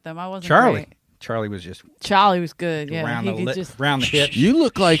was good at them. I wasn't. Charlie. great. Charlie was just Charlie was good. Yeah. round, He the could lip, just. round the hitch. you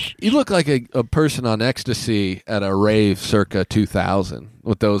look like a person on ecstasy at a rave circa 2000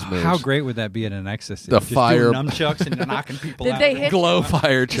 with those moves. How great would that be in an ecstasy? The Just fire- doing nunchucks and knocking people Did out. they hit- Glow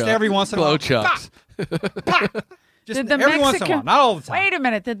fire chucks. every once in a Glow while. chucks. Just Did the every once in a while, Mexican- not all the time. Wait a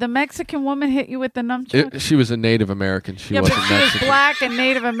minute. Did the Mexican woman hit you with the nunchuck? She was a Native American. She yeah, but wasn't she was Mexican. black and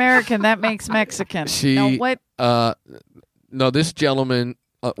Native American. That makes Mexican. She, no, what? No, this gentleman,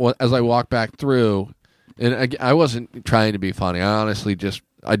 as I walked back through, and I wasn't trying to be funny. I honestly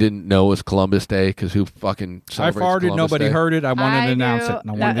I didn't know it was Columbus Day because who fucking I celebrates farted, Columbus nobody Day? heard it. I wanted to I announce knew- it, and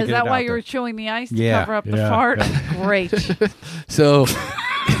I wanted to Is get that it why out you there. were chewing the ice to Yeah, cover up the yeah, fart? yeah. Great. So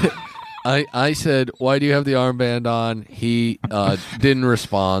I said, "Why do you have the armband on?" He didn't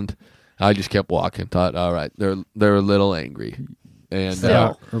respond. I just kept walking. Thought, all right, they're a little angry, and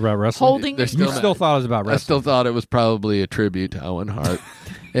Still. About wrestling. Holding They're the still You still thought it was about I wrestling. still thought it was probably a tribute to Owen Hart.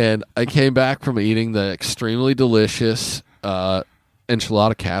 And I came back from eating the extremely delicious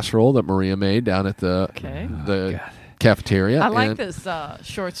enchilada casserole that Maria made down at the Okay. cafeteria. I like and, this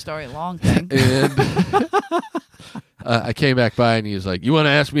short story long thing. And I came back by and he was like, "You want to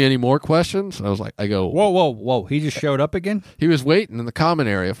ask me any more questions?" And I was like, Whoa. He just showed up again He was waiting in the common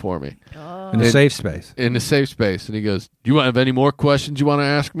area for me in the And- safe space. in the safe space. And he goes, "Do you have any more questions you want to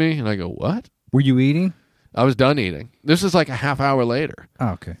ask me?" And I go, "What?" Were you eating? I was done eating. This is like a half hour later. Oh,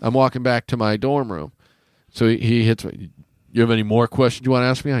 okay. I'm walking back to my dorm room. So he hits me. "You have any more questions you want to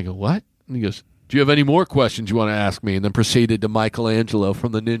ask me?" I go, "What?" And he goes, "Do you have any more questions you want to ask me?" And then proceeded to Michelangelo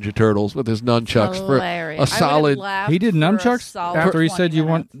from the Ninja Turtles with his nunchucks Hilarious. for a solid, He did nunchucks after he said you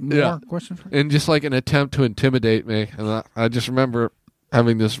want more Yeah. questions. and just like an attempt to intimidate me. And I just remember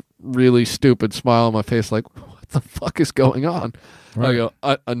having this really stupid smile on my face, like, what the fuck is going on? Right. I go,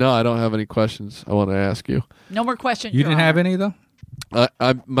 no, I don't have any questions I want to ask you. No more questions. You Your didn't have Honor. any though.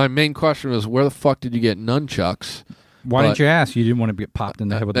 My main question was, where the fuck did you get nunchucks? Why But- didn't you ask? You didn't want to get popped in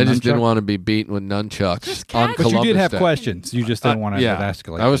the head with a I just nunchuck? didn't want to be beaten with nunchucks Just on catch- But you Columbus did have Day. questions. You just didn't want to yeah.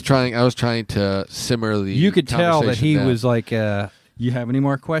 escalate. I was trying to simmer the. You could tell that conversation he down. was like You have any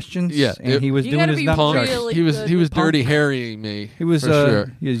more questions? Yeah, and he was You doing gotta his be nunchucks. really he was good he was with punk. dirty harrying me. He was for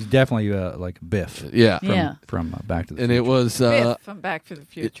sure. he was definitely like Biff Yeah. Yeah. from Back to the And Future. it was Biff from Back to the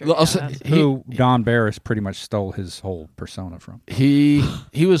Future. Well, also, Yeah, that's- who Don Barris pretty much stole his whole persona from. he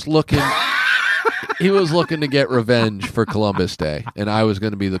was looking to get revenge for Columbus Day, and I was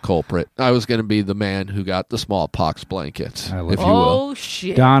going to be the culprit. I was going to be the man who got the smallpox blankets, I love if it. you will. oh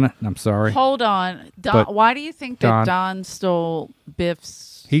shit! Don, I'm sorry. Hold on, Don. But Why do you think Don- that Don stole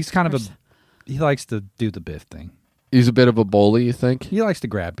Biff's? He's kind of he likes to do the Biff thing. He's a bit of a bully, you think? He likes to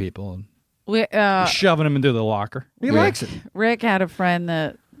grab people and We, shoving them into the locker. He Yeah. likes it. Rick had a friend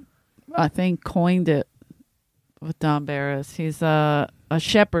that I think coined it with Don Barris. He's a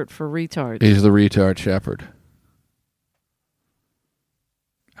shepherd for retards. He's the retard shepherd.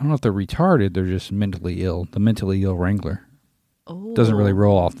 I don't know if they're retarded. They're just mentally ill. The mentally ill wrangler. Ooh. Doesn't really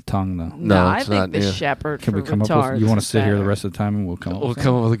roll off the tongue, though. No, I it's think not, the yeah. shepherd Can for we come retards. up with... You want to is sit here the better. rest of the time and we'll come up We'll with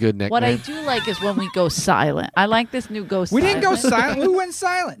come up with a good nickname. What I do like is when we go silent. I like this new go We silent. didn't go silent. We went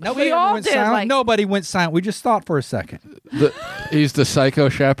silent. Nobody We ever all went did, silent. like- Nobody went silent. We just thought for a second. He's the psycho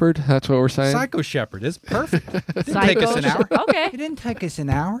shepherd. That's what we're saying. Psycho Shepherd is perfect. Didn't Psycho take us an hour. Okay. It didn't take us an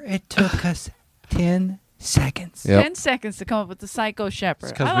hour. It took us 10 seconds. Yep. 10 seconds to come up with the psycho shepherd.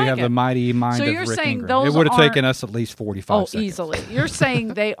 Because I we like have it. the mighty mind So of you're Rick saying Ingram. those It would have aren't- taken us at least 45 seconds. easily. You're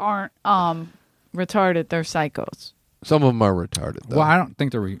saying they aren't retarded, they're psychos. Some of them are retarded, though. Well, I don't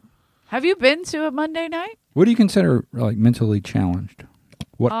think they're... Have you been to a Monday night? What do you consider like mentally challenged?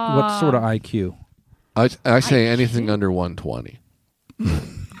 What sort of IQ? I say IQ? anything under 120.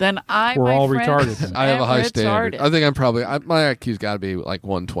 Then We're my all friend, retarded. I have a high retarded. standard. I think I'm probably my IQ's got to be like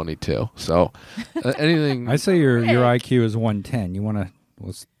 122. So anything. I say your Hey. IQ is 110. You want to...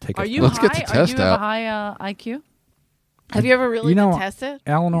 Let's take Are a... you Let's high? get the test Do you have out. a high IQ? Have you ever really You know, been tested?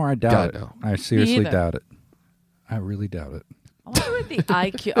 Eleanor, I doubt God, it. no. I seriously either. doubt it. I really doubt it. I wonder what the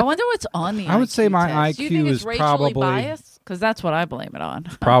IQ. I wonder what's on the IQ I would say my test. Do you IQ think is it's racially probably- biased? Because that's what I blame it on.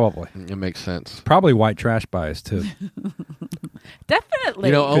 Probably. It makes sense. Probably white trash bias, too. Definitely.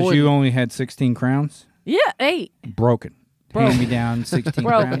 You know, Because Owen- you only had 16 crowns? yeah, 8. Broken. Broken. Hand me down 16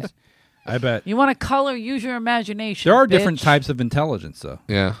 Broken. crowns. I bet. You want to color? Use your imagination. There are different bitch. types of intelligence, though.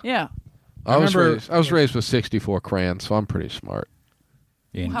 Yeah. Yeah. I was remember- raised with 64 crayons, so I'm pretty smart.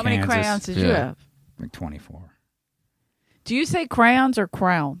 In How many Kansas, crayons did you Yeah. have? Like 24. Do you say crayons or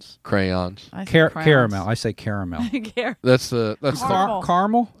crowns? Crayons. I say Caramel. I say caramel. Car- That's the Caramel.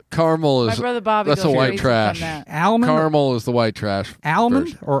 Caramel? caramel My is brother Bobby that's goes a white crazy trash. from that. Almond? caramel is the white trash. Almond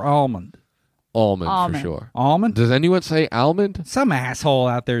version. or almond? Almond Almond. for sure. Almond? Does anyone say almond? Some asshole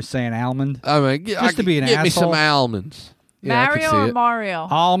out there saying almond. I mean, Just to be an get me some asshole. almonds. Yeah, I can Mario see or it. Mario?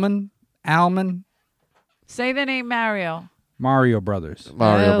 Almond. Say the name Mario. Mario Brothers.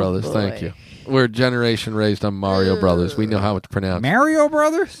 Mario Oh, Brothers. boy. Thank you. We're a generation raised on Mario Brothers. We know how to pronounce. Mario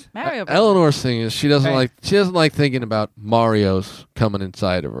Brothers? Mario. Eleanor's thing is she doesn't Hey. like thinking about Mario's coming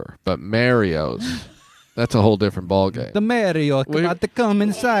inside of her, but Mario's that's a whole different ballgame. The Mario We- about to come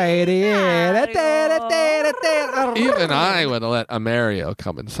inside. Yeah. Even I would have let a Mario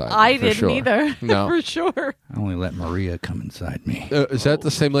come inside. I me, for didn't sure. either. No. for sure. I only let Maria come inside me. Is that the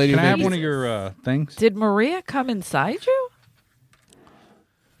same lady? Can I who have made- one of your things? Did Maria come inside you?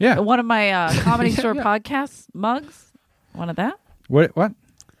 Yeah. One of my Comedy Store podcast mugs? One of that? What?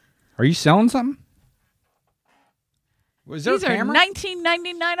 Are you selling something? Was there These a are camera?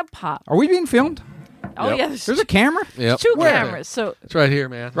 $19.99 a pop. Are we being filmed? Oh, Yep. yeah. There's a camera? Yep. two Where? cameras. So It's right here,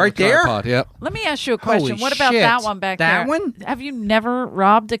 man. Right On a there? tripod, Yep. let me ask you a question. Holy What about shit. that one back That there? one? Have you never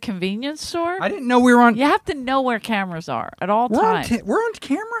robbed a convenience store? I didn't know we were on. You have to know where cameras are at all We're on, times. we're on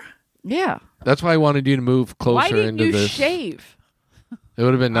camera? Yeah. That's why I wanted you to move closer Why didn't into you this. shave? It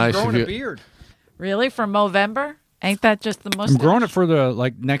would have been nice I'm if growing you. a beard. Really? For Movember? Ain't that just the mustache? I'm growing it for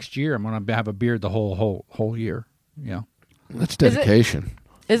the next year. I'm going to have a beard the whole year. Yeah. That's Is it- dedication.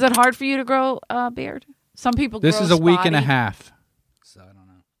 Is it hard for you to grow a beard? Some people This grow is a week and a spotty. half. So I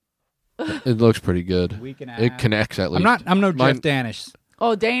don't know. It looks pretty good. Week and a It half. connects at least. I'm no Mine- Jeff Danish.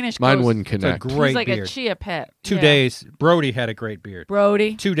 Oh, Danish Mine grows- wouldn't It's a connect. great He's like beard. a chia pet. 2 Yeah. days. Brody had a great beard.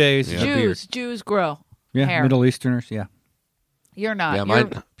 Brody. 2 days. is a beard. Jews grow Yeah. hair. Middle Easterners. Yeah. You're not. Yeah, You're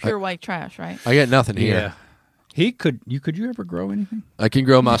mine- pure white trash, right? I get nothing here. Yeah. He could. Could you ever grow anything? I can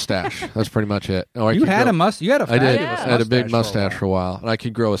grow a mustache. That's pretty much it. Or I You could had grow- a must. You had a. I did. fabulous I had a big mustache mustache for a while, and I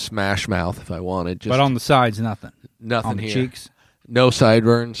could grow a smash mouth if I wanted. Just But on the sides, nothing. nothing On the here. cheeks. No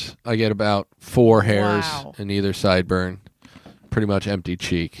sideburns. I get about 4 hairs Wow. in either sideburn. Pretty much empty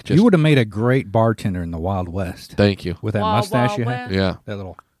cheek. Just You would have made a great bartender in the Wild West thank you. with that Wild, mustache Wild you had. West? Yeah, That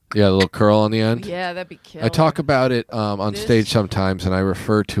little. yeah. The little curl on the end. Yeah, that'd be killer. I talk about it on This- stage sometimes, and I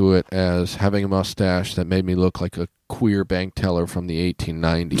refer to it as having a mustache that made me look like a queer bank teller from the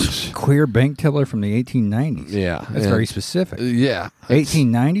 1890s. Queer bank teller from the 1890s. Yeah. That's very specific. Yeah.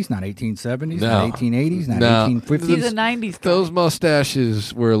 1890s, not 1870s, No. not 1880s, not No. He's a 1850s. 90s guy. Those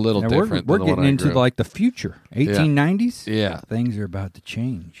mustaches were a little Now, different. we're than the one getting I into grew. like the future. 1890s? Yeah. Things are about to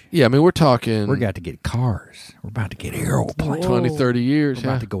change. Yeah, I mean, we're talking We're got to get cars. We're about to get airplanes. 20, Whoa. 30 years. We're Yeah.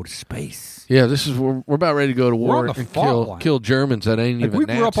 about to go to space. Yeah, this is we're about ready to go to We're war on the and fault line. kill Germans that ain't Like even we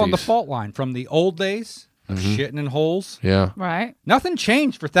grew up on the Nazis. fault line from the old days of shitting in holes. Yeah, Right? Nothing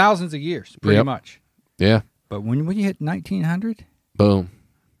changed for thousands of years, pretty Yep. much. yeah. But when you hit 1900, Boom.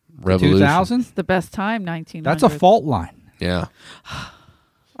 Revolution. 2000, The best time, 1900. that's a fault line. Yeah.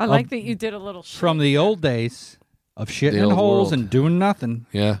 I like that you did a little shit. From the old days of shitting The in old holes world. and doing nothing,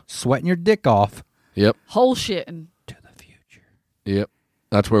 Yeah. sweating your dick off, Yep. whole shitting. to the future. Yep.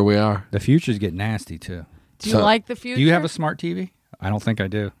 That's where we are. The futures get nasty, too. Do you So- like the future? Do you have a smart TV? I don't think I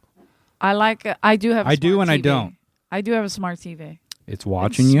do. I do have a I do smart and I TV. don't. I do have a smart TV. It's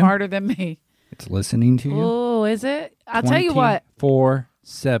watching It's you. smarter than me. It's listening to you. Oh, is it? I'll tell you what.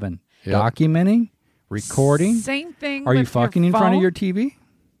 24/7. Yep. Documenting, recording. Same thing. Are you with your fucking in front of phone. your TV?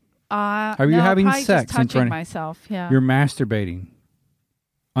 Are you having probably sex just in touching front of- myself? Yeah. You're masturbating.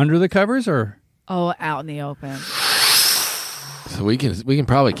 Under the covers or? Oh, out in the open. So we can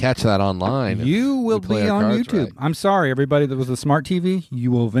probably catch that online. if You we will play be our on cards YouTube. right. I'm sorry, everybody that was a smart TV. You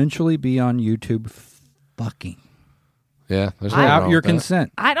will eventually be on YouTube fucking. Yeah. There's nothing Without wrong your with that.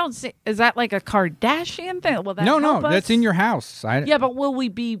 consent. I don't see. Is that like a Kardashian thing? Will that No, help us? that's in your house. Yeah, but will we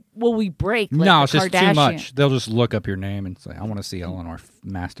break? Like no, the it's just Kardashian? too much. They'll just look up your name and say, I want to see Eleanor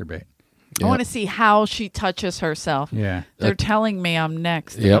masturbate. I want to see how she touches herself. Yeah. They're telling me I'm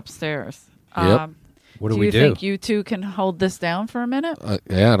next Yep. upstairs. Yep. What do do we you do? think you two can hold this down for a minute?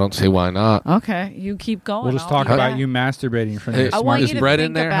 Yeah, I don't see why not. Okay, you keep going. We'll just I'll talk be about back. you masturbating from Hey, your I smart want is you to Brett think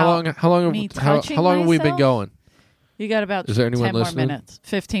in there? How long? about How long? me How touching long have we been myself? going? You got about Is there anyone 10 more listening? minutes.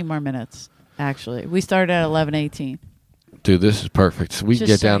 15 more minutes, actually. We started at 11:18. Dude, this is perfect. So we can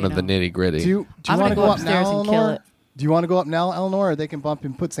Just get so down you to the know. nitty gritty. Do you I'm want gonna to go go up upstairs now, and kill Eleanor? it. Do you want to go up now, Eleanor, or they can bump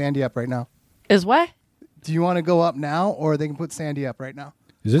and put Sandy up right now? Is what? Do you want to go up now, or they can put Sandy up right now?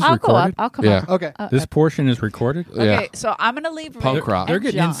 Is this I'll go up. recorded? I'll come Yeah. up. Okay. This portion is recorded? Yeah. Okay, so I'm going to leave Punk Rick rock. They're and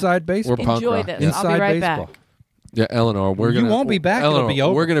getting John. inside baseball. We're punk Enjoy rock. this. Inside I'll be right baseball. back. Yeah, Eleanor, we're You gonna. won't be back, it'll Eleanor, be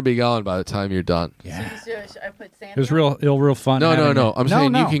over. We're gonna be gone by the time you're done. Yeah. I put Sandy It was real fun. No, having you. I'm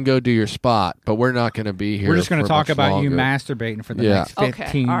saying you can go do your spot, but we're not gonna be here. We're just going to for talk much about you longer. masturbating for the Yeah. next Okay,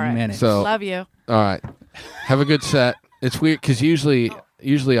 15 all right. minutes. So- Love you. All right, have a good set. It's weird because usually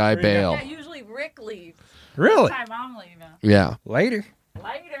I bail. Yeah, usually Rick leaves. Really? This time I'm leaving. Yeah, Later.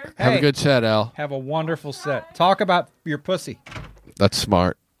 Later. have Hey. a good set, Al. Have a wonderful set. Talk about your pussy. That's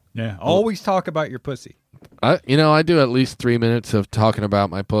smart. Yeah. Always talk about your pussy. I do at least 3 minutes of talking about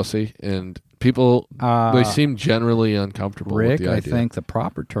my pussy, and people they seem generally uncomfortable Rick, with the I idea. think the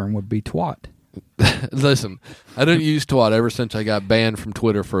proper term would be twat. Listen, I don't use twat ever since I got banned from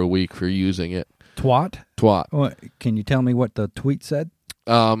Twitter for a week for using it. Twat? Twat. What, can you tell me what the tweet said?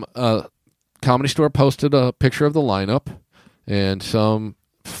 Comedy Store posted a picture of the lineup, and some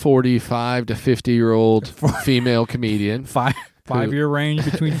 45 to 50-year-old female comedian. Five-year range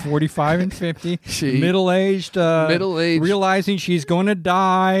between 45 and 50. She- Middle-aged. Middle-aged. Realizing she's going to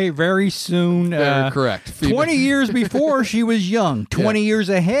die very soon. Very correct. 20 years before, she was young. 20 years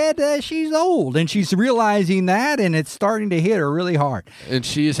ahead, she's old. And she's realizing that, and it's starting to hit her really hard. And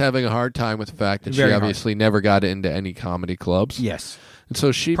she is having a hard time with the fact that Very she hard. obviously never got into any comedy clubs. Yes. And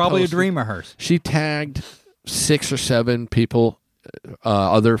so she Probably posted- a dream of hers. She tagged 6 or 7 people,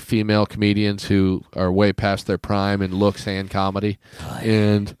 other female comedians who are way past their prime in looks and comedy,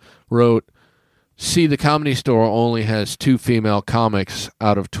 and wrote, "See, the Comedy Store only has 2 female comics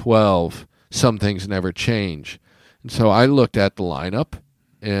out of 12. Some things never change." And so I looked at the lineup,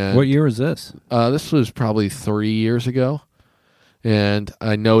 and What year was this? this was probably 3 years ago, and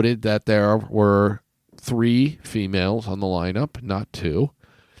I noted that there were 3 females on the lineup, not 2.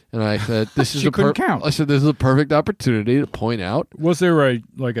 And I said, "This is She a couldn't count. I said, "This is a perfect opportunity to point out." Was there a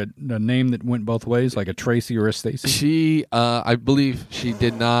name that went both ways, like a Tracy or a Stacy? She, I believe, she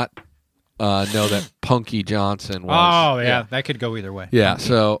did not know that Punky Johnson was. Oh, yeah. That could go either way. Yeah.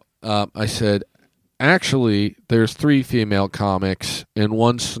 So I said, actually, there's 3 female comics and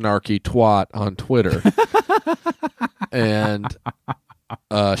 1 snarky twat on Twitter, and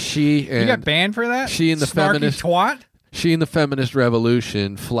she and You got banned for that? she and the Snarky feminist- twat? She and the feminist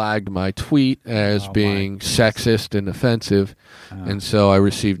revolution flagged my tweet as being sexist and offensive, and so I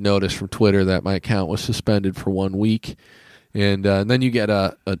received notice from Twitter that my account was suspended for 1 week. And then you get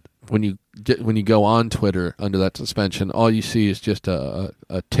when you go on Twitter under that suspension, all you see is just a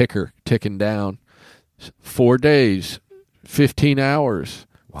ticker ticking down, 4 days, 15 hours,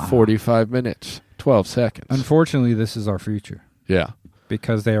 45 minutes, 12 seconds. Unfortunately, this is our future Yeah.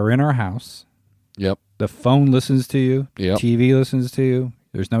 because they are in our house. Yep. The phone listens to you. Yep. TV listens to you.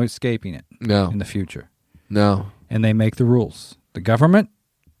 There's no escaping it No. in the future. No. And they make the rules. The government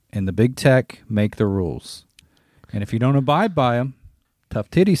and the big tech make the rules. And if you don't abide by them, tough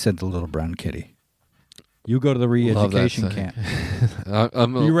titty, said the little brown kitty. You go to the Love that re-education saying. camp.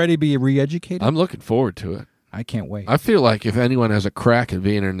 I'm You ready to be re-educated? I'm looking forward to it. I can't wait. I feel like if anyone has a crack at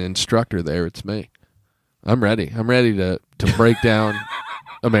being an instructor there, it's me. I'm ready. I'm ready to break down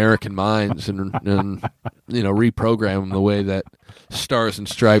American minds and reprogram them the way that Stars and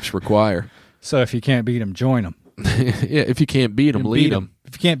Stripes require. So if you can't beat them, join them. Yeah, if you can't beat them, lead them.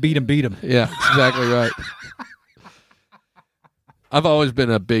 If you can't beat them, beat them. Yeah, that's exactly right. I've always been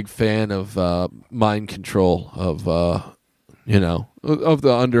a big fan of mind control of the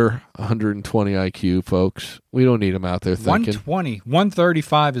under 120 IQ folks. We don't need them out there thinking. 120,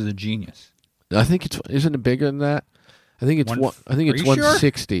 135 is a genius. I think isn't it bigger than that? I think it's Are you sure?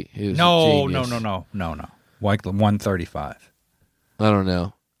 160 is No. genius. No. Like the 135. I don't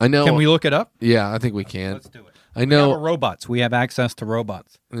know. I know. Can we look it up? Yeah, I think we can. Let's do it. I We know. have robots. We have access to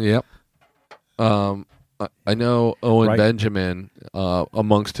robots. Yep. I know Owen Right. Benjamin,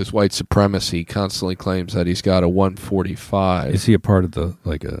 amongst his white supremacy, constantly claims that he's got a 145. Is he a part of the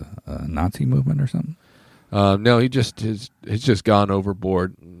a Nazi movement or something? No, he's just gone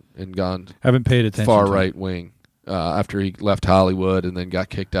overboard and gone Haven't paid attention. far to it. right wing after he left Hollywood and then got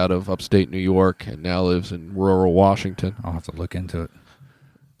kicked out of upstate New York and now lives in rural Washington. I'll have to look into it.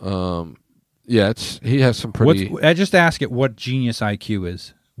 Yeah, he has some pretty. I just ask it what genius IQ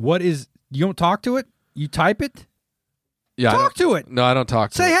is. What is? You don't talk to it. You type it. Yeah, Talk to it. No, I don't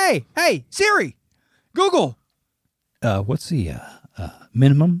talk to Say, it. hey, Siri, Google. What's the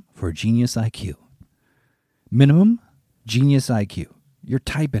minimum for genius IQ? Minimum genius IQ. You're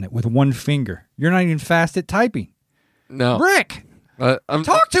typing it with one finger. You're not even fast at typing. No, Rick, I'm,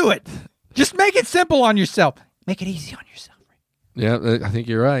 talk to it. Just make it simple on yourself. Make it easy on yourself. Yeah, I think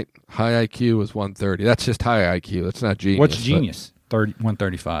you're right. High IQ was 130. That's just high IQ. That's not genius. What's but genius?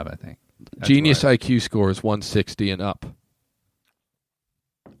 135, I think. That's Genius right. IQ score is 160 and up.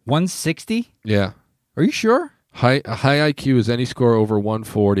 160? Yeah. Are you sure? A high IQ is any score over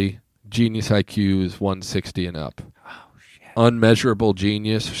 140. Genius IQ is 160 and up. Oh, shit. Unmeasurable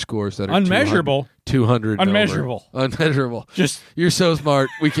genius scores that are Unmeasurable? 200 and over. Unmeasurable. Unmeasurable. Just You're so smart.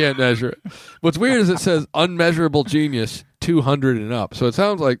 We can't measure it. What's weird is it says unmeasurable genius 200 and up. So it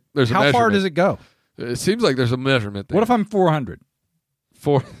sounds like there's a how measurement. far does it go? It seems like there's a measurement there. What if I'm 400?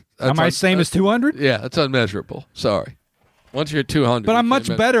 Am I same as 200? Yeah, that's unmeasurable. Sorry. Once you're at 200. But I'm you much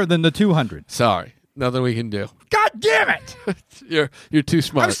can't better than the 200. Sorry. Nothing we can do. God damn it! You're too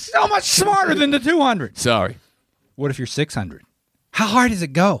smart. I'm so much smarter than the 200. Sorry. What if you're 600? How high does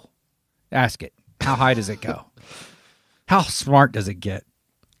it go? Ask it. How high does it go? How smart does it get?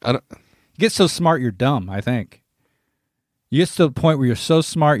 I don't. You get so smart you're dumb, I think. You get to the point where you're so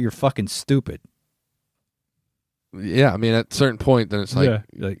smart you're fucking stupid. Yeah, I mean, at a certain point, then it's like, Yeah,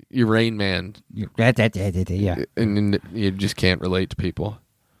 like- you're Rain Man, Yeah. and you just can't relate to people.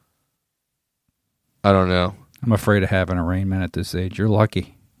 I don't know. I'm afraid of having a Rain Man at this age. You're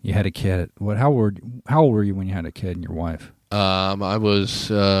lucky. You had a kid. How old were you when you had a kid and your wife? I was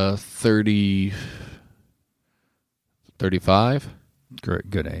 35.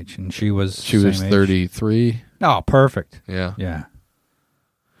 Good age. And she was She was same age? 33. Oh, perfect. Yeah. Yeah.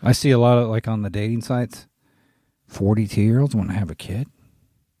 I see a lot of, like, on the dating sites, 42-year-olds want to have a kid.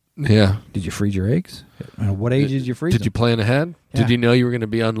 Yeah. Did you freeze your eggs? What age did you freeze Did you them? plan ahead? Yeah. Did you know you were going to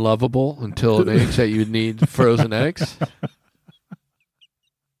be unlovable until an age that you would need frozen eggs?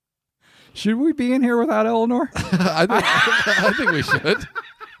 Should we be in here without Eleanor? I think we should.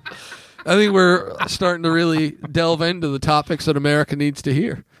 I think we're starting to really delve into the topics that America needs to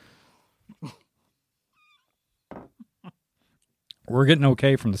hear. We're getting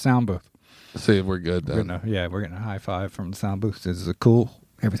okay from the sound booth. See if we're good then. We're getting a high five from the sound booth. This is cool.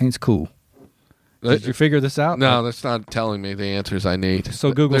 Everything's cool. Did you figure this out? No, that's not telling me the answers I need. So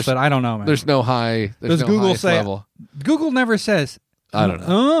Google There's- said, I don't know, man. There's no high. There's Does no Google highest say- level. Google never says. I don't know.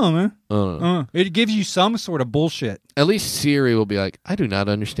 Oh, man. I don't know. It gives you some sort of bullshit. At least Siri will be like, I do not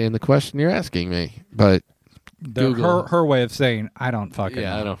understand the question you're asking me. But Google- Her way of saying, I don't fucking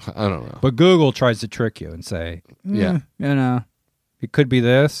yeah, know. I don't know. But Google tries to trick you and say, Yeah. you know, it could be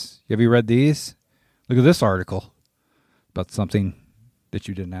this. Have you read these? Look at this article about something that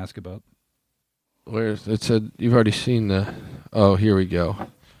you didn't ask about. Where's it said you've already seen the? Oh, here we go.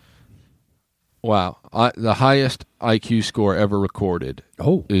 Wow, the highest IQ score ever recorded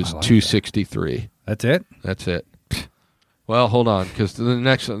Oh, is I like 263. that. That's it? That's it. Well, hold on, because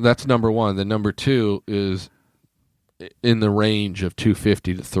that's number one. The number two is in the range of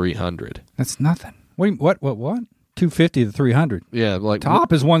 250 to 300. That's nothing. Wait, what? 250 to 300. Yeah, like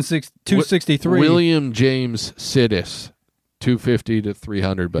Top is 263. William James Sidis, 250 to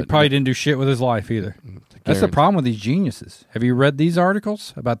 300. But He probably didn't do shit with his life either. That's the problem with these geniuses. Have you read these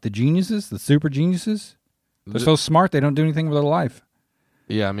articles about the geniuses, the super geniuses? They're so smart they don't do anything with their life.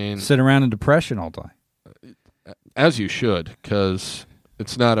 Yeah, I mean, Sit around in depression all the time. as you should, because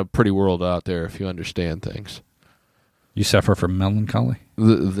it's not a pretty world out there if you understand things. You suffer from melancholy?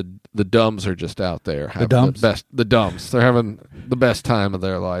 The dumbs are just out there having dumbs? the dumbs. They're having the best time of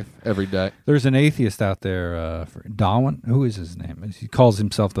their life every day. There's an atheist out there, Darwin. Who is his name? He calls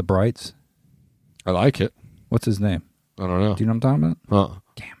himself the Brights. I like it. What's his name? I don't know. Do you know what I'm talking about?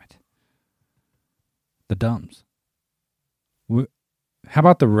 Damn it. The dumbs. How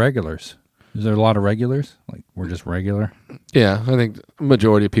about the regulars? Is there a lot of regulars? Like, we're just regular? Yeah, I think the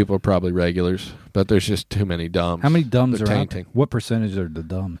majority of people are probably regulars, but there's just too many dumbs. How many dumbs They're are out tainting. there? What percentage are the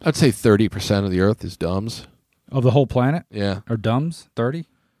dumbs? I'd say 30% of the Earth is dumbs. Of the whole planet? Yeah. Are dumbs 30?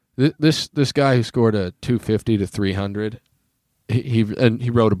 This guy who scored a 250 to 300, he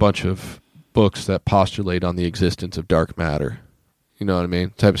wrote a bunch of books that postulate on the existence of dark matter. You know what I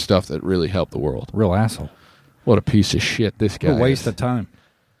mean? Type of stuff that really helped the world. Real asshole. What a piece of shit this guy What a waste is. of time.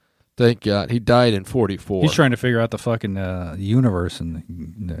 Thank God. He died in 44. He's trying to figure out the fucking universe and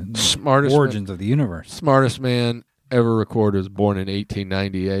the Smartest origins of the universe. Smartest man ever recorded was born in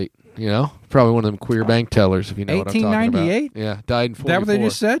 1898. You know? Probably one of them queer bank tellers, if you know what I'm talking about. 1898? Yeah, died in 44. Is that what they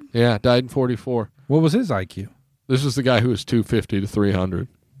just said? Yeah, died in 44. What was his IQ? This is the guy who was 250 to 300.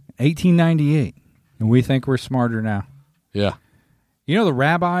 1898. And we think we're smarter now. Yeah. You know, the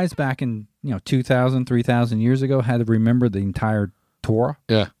rabbis back in 2,000, 3,000 years ago had to remember the entire Torah,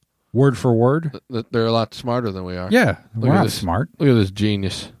 Yeah. word for word. They're a lot smarter than we are. Yeah, Look we're at not this. smart. Look at this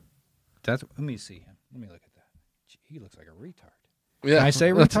genius. Let me see him. Let me look at that. He looks like a retard. Yeah. Can I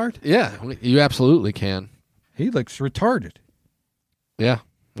say That's- retard? Yeah, you absolutely can. He looks retarded. Yeah.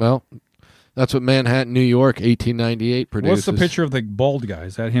 Well, that's what Manhattan, New York, 1898 produces. What's the picture of the bald guy?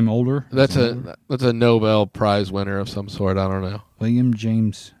 Is that him older? That's Is he older? a Nobel Prize winner of some sort. I don't know. William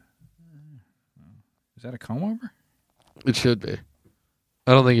James. Is that a comb over? It should be.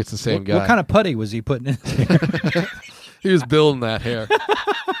 I don't think it's the same guy. What kind of putty was he putting in there? He was building that hair.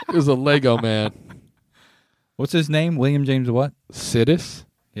 He was a Lego man. What's his name? William James what? Sidis?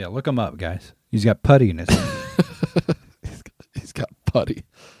 Yeah, look him up, guys. He's got putty in his hand. He's got putty.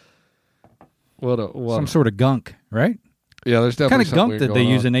 What Some sort of gunk, right? Yeah, there's What definitely kind of something gunk weird did they going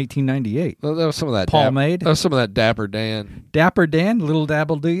use on. in 1898? That was some of that Pomade? That was some of that Dapper Dan. Dapper Dan, little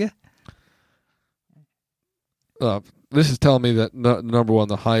dabble, do you? This is telling me that number one,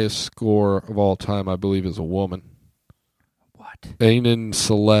 the highest score of all time, I believe, is a woman. What? Ainan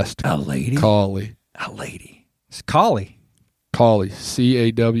Celeste A lady? Cawley. A lady. It's Collie. Cawley.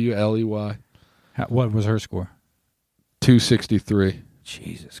 Cawley. What was her score? 263.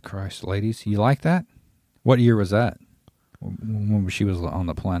 Jesus Christ, ladies. You like that? What year was that? When she was on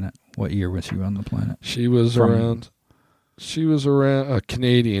the planet? What year was she on the planet? She was around a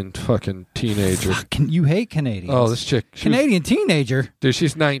Canadian fucking teenager. You hate Canadians. Oh, this chick. Canadian teenager? Dude,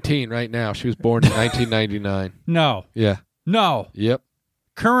 she's 19 right now. She was born in 1999. No. Yeah. No. Yep.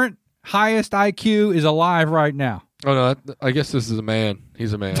 Current highest IQ is alive right now. Oh, no. I guess this is a man.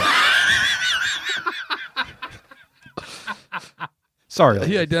 He's a man. Sorry.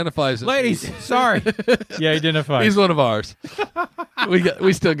 He identifies as Ladies, sorry. Yeah, identify. He's one of ours.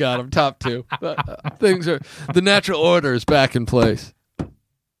 We still got him. Top two. Things are the natural order is back in place.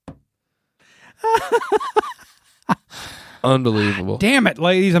 Unbelievable. Damn it,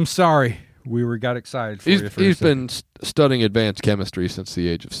 ladies. I'm sorry. We got excited for you for a He's second. been studying advanced chemistry since the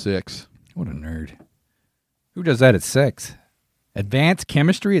age of 6. What a nerd. Who does that at 6? Advanced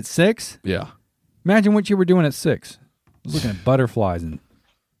chemistry at 6? Yeah. Imagine what you were doing at 6. Looking at butterflies and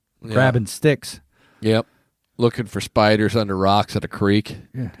grabbing sticks. Yep. Looking for spiders under rocks at a creek.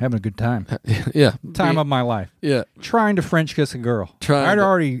 Yeah, having a good time. Yeah. Time of my life. Yeah. Trying to French kiss a girl. I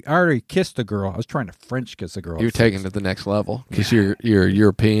already kissed a girl. I was trying to French kiss a girl. You're taking it to the next level because you're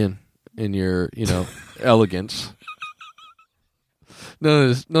European in your, elegance. None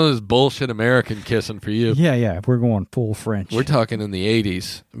of this bullshit American kissing for you. Yeah. We're going full French. We're talking in the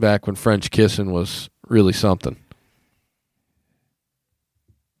 80s, back when French kissing was really something.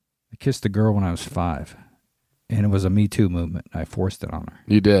 I kissed a girl when I was 5, and it was a Me Too movement. I forced it on her.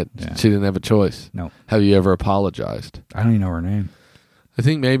 You did. Yeah. She didn't have a choice. No. Have you ever apologized? I don't even know her name. I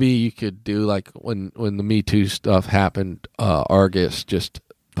think maybe you could do like when the Me Too stuff happened, Argus just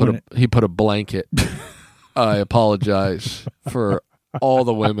put a blanket. I apologize for all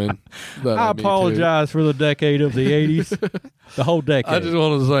the women that I Me Too'd. apologize for the decade of the 80s. The whole decade. I just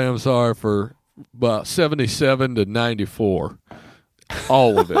want to say I'm sorry for about 77 to 94.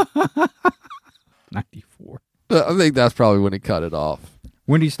 All of it. 94. I think that's probably when he cut it off.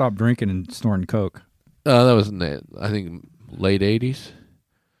 When did he stop drinking and snorting coke? That was in the, I think, late 80s.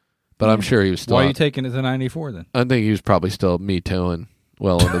 But I'm sure he was still... Why are you taking it to 94 then? I think he was probably still Me Too'ing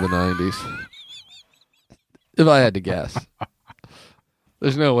well into the 90s. If I had to guess.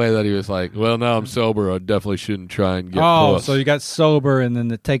 There's no way that he was like, well, now I'm sober. I definitely shouldn't try and get puss. So you got sober, and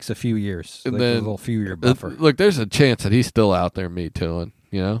then it takes a few years. And like then a little few-year buffer. Look, there's a chance that he's still out there Me Too'ing,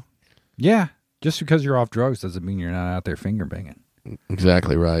 you know? Yeah. Just because you're off drugs doesn't mean you're not out there finger banging.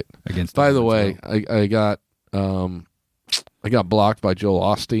 Exactly right. Against. By the way, I got blocked by Joel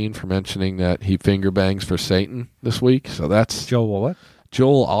Osteen for mentioning that he finger bangs for Satan this week. So that's Joel what?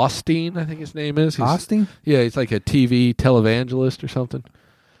 Joel Osteen, I think his name is. Osteen? Yeah, he's like a TV televangelist or something.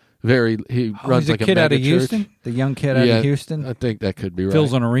 He runs he's like a kid out of megachurch. Houston? The young kid out of Houston? I think that could be right.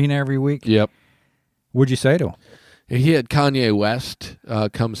 Fills an arena every week? Yep. What'd you say to him? He had Kanye West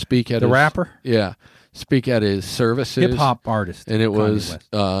come speak at The his, rapper? Yeah. Speak at his services. Hip-hop artist. And it Kanye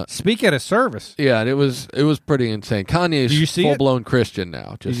was speak at a service. yeah, and it was pretty insane. Kanye's Did you see it? full-blown Christian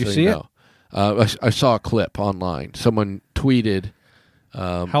now, just Did you so see you it? know. I saw a clip online. Someone tweeted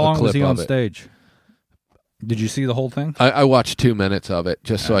How long was he clip on of it. stage? Did you see the whole thing? I watched 2 minutes of it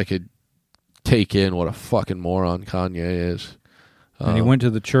just so I could take in what a fucking moron Kanye is. And he went to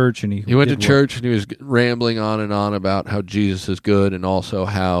the church and He went to did what? church and he was rambling on and on about how Jesus is good and also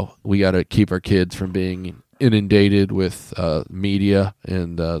how we got to keep our kids from being inundated with media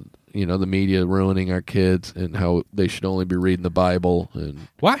and the media ruining our kids and how they should only be reading the Bible and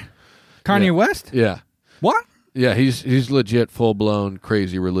What? Kanye Yeah. West? yeah. What? Yeah, he's legit full-blown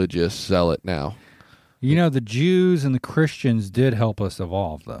crazy religious zealot now. You know, the Jews and the Christians did help us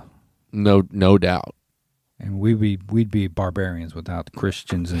evolve, though. No doubt. And we'd be barbarians without the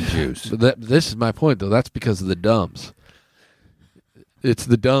Christians and Jews. But this is my point, though. That's because of the dumbs. It's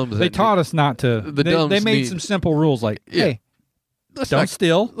the dumbs. They that taught us not to. The They dumbs made need- some simple rules like, Yeah. hey, let's don't not,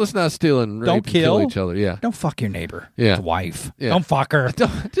 steal. let's not steal and rape Don't and kill kill. each other. Yeah. Don't fuck your neighbor. Yeah. His wife. Yeah. Don't fuck her.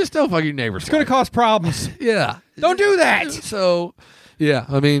 Just don't fuck your neighbors. It's going to cause problems. Yeah. Don't do that. So, yeah,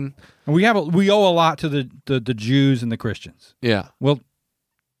 I mean, And we owe a lot to the Jews and the Christians. yeah, Well,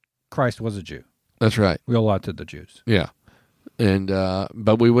 Christ was a Jew. that's right. We owe a lot to the Jews. Yeah. And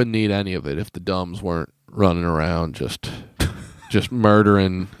but we wouldn't need any of it if the dumbs weren't running around just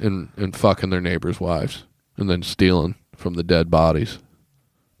murdering and fucking their neighbors' wives and then stealing from the dead bodies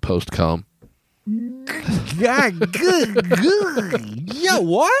post cum. God, good. Yeah,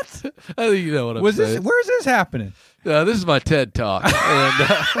 what? I think you know what I'm Was saying. this? Where's this happening? This is my TED Talk. And,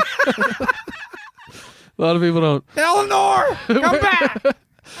 a lot of people don't. Eleanor, come back.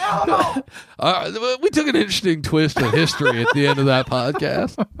 We took an interesting twist of history at the end of that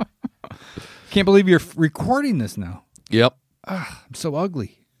podcast. Can't believe you're recording this now. Yep. I'm so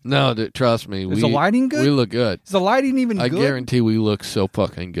ugly. No, trust me. Is the lighting good? We look good. Is the lighting even I good? guarantee we look so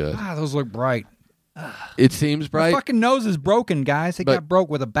fucking good. Those look bright. It seems My bright. fucking nose is broken, guys. It But- got broke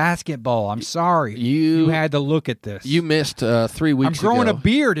with a basketball. I'm sorry. You had to look at this. You missed 3 I'm weeks ago. growing a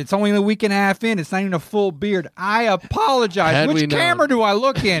beard. It's only a week and a half in. It's not even a full beard. I apologize. Had we Which known. camera do I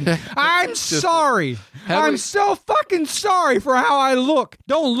look in? I'm sorry. Had I'm we- so fucking sorry for how I look.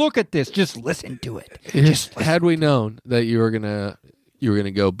 Don't look at this. Just listen to it. Had we known that you were gonna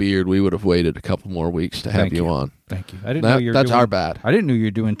go beard, we would have waited a couple more weeks to have Thank you you. on. Thank you. I didn't know you were That's doing, our bad. I didn't know you were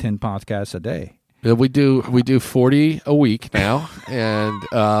doing 10 podcasts a day. Yeah, we do 40 a week now, and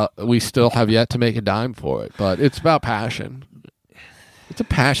we still have yet to make a dime for it. But it's about passion. It's a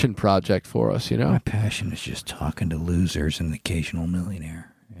passion project for us, you know. My passion is just talking to losers and the occasional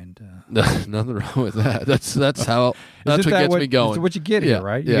millionaire. And Nothing wrong with that. That's how. That's Isn't what that gets me going. That's what you get Yeah, here,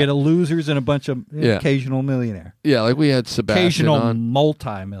 right? You yeah. get a losers and a bunch of Yeah. occasional millionaire. Yeah, like we had Sebastian Occasional on.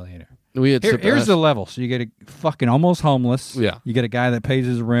 multi-millionaire. We had Here's Sebastian. the level. So you get a fucking almost homeless. Yeah. You get a guy that pays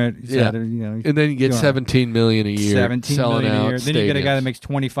his rent. He's Yeah. had a, and then you get doing $17 million a year 17 selling million a out year. Then you get a guy that stadiums. makes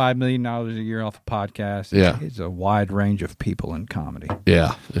 $25 million a year off a podcast. Yeah. It's a wide range of people in comedy.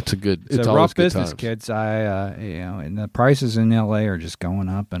 Yeah, it's a good. It's a always rough good business, times. kids. And the prices in LA are just going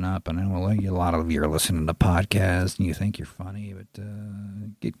up and up. And I know a lot of you are listening to podcasts and you think you're funny, but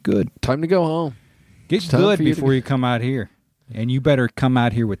get good. Time to go home. Get time good for you to before you come out here. And you better come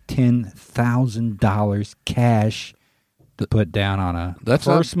out here with $10,000 cash to put down on a That's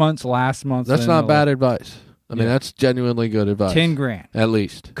first month's, last month's. That's and not the- bad advice. I mean, that's genuinely good advice. 10 grand. At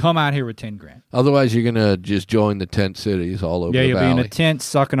least. Come out here with 10 grand. Otherwise, you're going to just join the tent cities all over Yeah, the you'll valley. be in a tent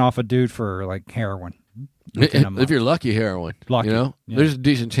sucking off a dude for like heroin. within a month. If you're lucky, heroin. Lucky, You know? yeah. There's a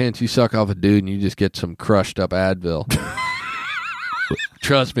decent chance you suck off a dude and you just get some crushed up Advil.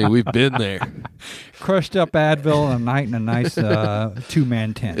 Trust me, we've been there. Crushed up Advil and a night in a nice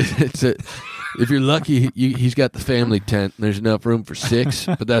 2-man tent. If you're lucky, he's got the family tent and there's enough room for 6,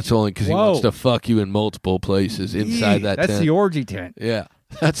 but that's only because he Whoa. wants to fuck you in multiple places inside that That's tent. the orgy tent. Yeah.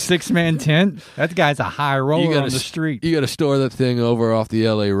 That's 6-man tent. That guy's a high roller on the street. You got to store that thing over off the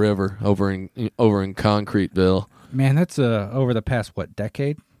LA River over in Concreteville. Man, that's over the past,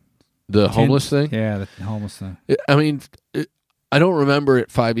 decade? The homeless thing? Yeah, the homeless thing. I mean, I don't remember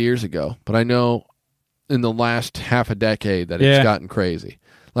it 5 years ago, but I know in the last half a decade that it's gotten crazy.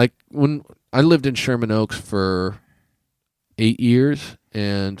 Like when I lived in Sherman Oaks for 8 years,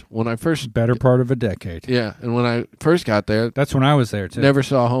 and when I first Better part of a decade. yeah, and when I first got there, That's when I was there, too. never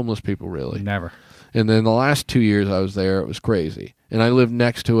saw homeless people really. Never. And then the last 2 years I was there, it was crazy. And I lived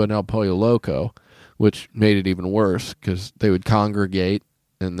next to an El Pollo Loco, which made it even worse because they would congregate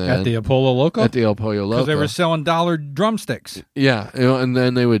and then At the Apollo Loco? at the El Pollo Loco Because they were selling dollar drumsticks. yeah, and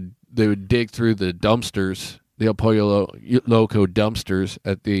then they would dig through the dumpsters, the El Pollo Loco dumpsters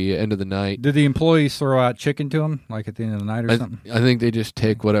at the end of the night. Did the employees throw out chicken to them, like at the end of the night or something? I think they just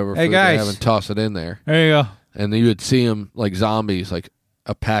take whatever Hey, food guys. they have and toss it in there. There you go. And then you would see them like zombies, like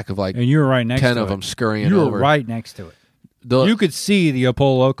a pack of like And you were right next 10 to of it. them scurrying You were over. right next to it. The- You could see the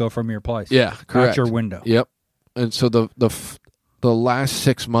Apollo Loco from your place. Yeah, correct. Out your window. Yep. And so the last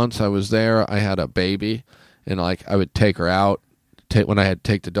 6 months I was there, I had a baby, and like I would take her out, when I had to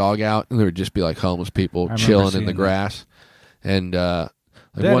take the dog out, and there would just be like homeless people remember chilling in seeing the that. grass. And like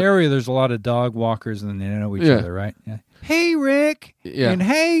That one- area, there's a lot of dog walkers, and they know each Yeah. other, right? Yeah. Hey, Rick. Yeah. And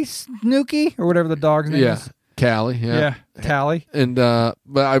hey, Snooky, or whatever the dog's name yeah, is. Callie, Yeah. Tally. And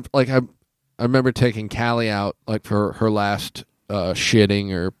but I remember taking Callie out like for her last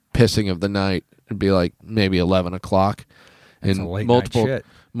shitting or pissing of the night. It'd be like maybe 11 o'clock, That's and a late multiple night shit.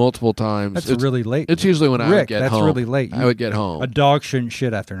 multiple times. That's it's, really late. It's usually when I would Rick, get that's home. really late. I would get home. A dog shouldn't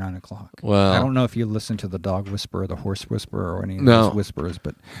shit after 9 o'clock. Well, I don't know if you listen to the dog whisperer, the horse whisperer, or any of No. those whisperers,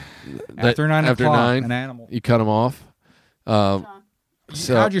 but that- after 9 after o'clock, 9, an animal. you cut them off.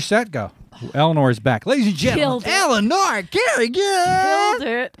 So How'd your set go? Eleanor's back. Ladies and Killed gentlemen, it. Eleanor Kerrigan. Killed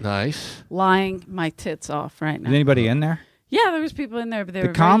it. nice. Lying my tits off right now. Is anybody in there? Yeah, there was people in there, but they The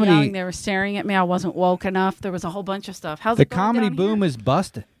were comedy- very young. They were staring at me. I wasn't woke enough. There was a whole bunch of stuff. How's The it going comedy down boom here? is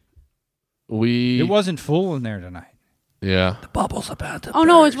busted. We It wasn't full in there tonight. yeah Bubble's about to Oh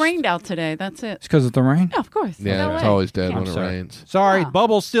no, burst. it's rained out today. That's it. It's because of the rain. Yeah, of course. yeah. No It's way. always dead Yeah. when I'm it sorry. rains. Sorry, Yeah.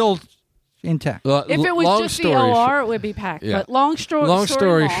 bubble's still intact. If it was long just the story OR, it would be packed. Yeah. But long story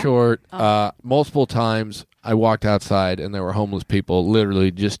story long, short, multiple times I walked outside and there were homeless people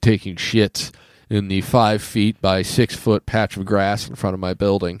literally just taking shits in the 5 feet by 6 foot patch of grass in front of my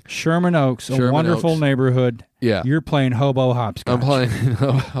building. Sherman Oaks, a Sherman wonderful Oaks. neighborhood. Yeah. You're playing hobo hopscotch. I'm playing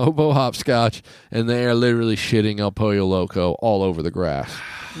hobo hopscotch, and they are literally shitting El Pollo Loco all over the grass.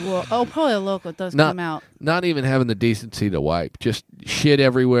 Well, oh, Pollo Loco does Not- come out. Not even having the decency to wipe. Just shit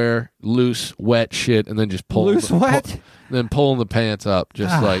everywhere, loose, wet shit, and then just pulling Loose, wet? then pulling the pants up,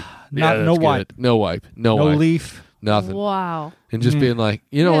 just like Not- yeah, no that's wipe. good. No wipe. No No wipe. leaf. Nothing. Wow. And just being like,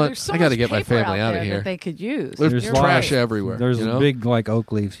 you know Yeah, what? there's so I got to much get my paper family out out there of here. that they could use. There's You're trash right. everywhere. There's you know? big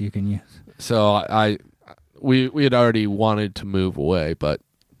oak leaves you can use. So we had already wanted to move away, but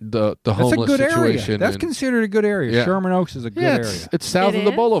the That's a homeless good area. situation. That's and- considered a good area. Yeah. Sherman Oaks is a good yeah, area. it's south It of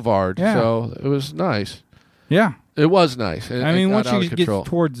the is? boulevard, Yeah. so it was nice. Yeah. It was nice. I mean, it once got out you of get control.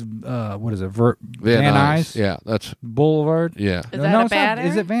 towards, what is it, Van Nuys. Yeah, that's Boulevard? yeah. Is No, that no, a it's bad not.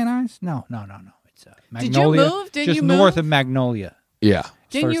 Is area? it Van Nuys? No. It's Did you Magnolia. move? Didn't Just you north move? of Magnolia. Yeah,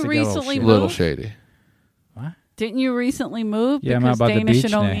 Didn't Starts you to get a little recently shady. move? little shady. Didn't you recently move? Yeah, I'm out because by the Danish beach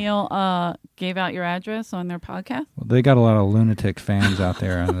and now. O'Neill gave out your address on their podcast. Well, they got a lot of lunatic fans out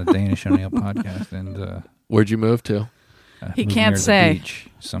there on the Danish O'Neill podcast, and Where'd you move to? He moved can't near say. the beach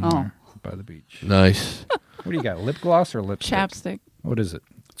somewhere by the beach. Nice. What do you got? Lip gloss or lipstick? Chapstick. What is it?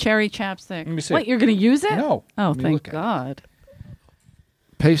 Cherry chapstick. Let me see. What, you're going to use it? No. Oh, Let me thank look at it. God.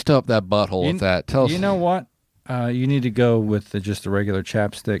 Paste up that butthole You- with that. Tell us. You know what? You need to go with just the regular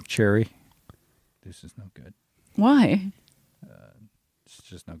chapstick cherry. This is no good. Why? It's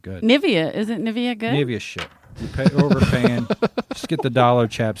just no good. Nivea. Isn't Nivea good? Nivea shit. You're overpaying. Just get the dollar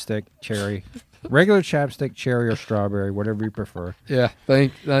chapstick cherry. Regular chapstick cherry or strawberry, whatever you prefer. Yeah, I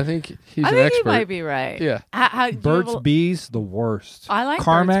think he's I an think expert. you might be right. Yeah. Do you Burt's have a- Bees, the worst. I like Burt's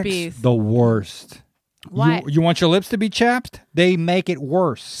Carmex, Bees. the worst. Why? You want your lips to be chapped? They make it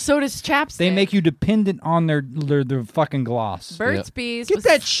worse. So does chapstick. They make you dependent on their fucking gloss. Burt's Bees. Get was-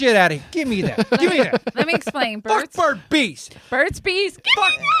 that shit out of here. Give me that. Give me that. Let me explain. Fuck Bert Bees. Burt's Bees.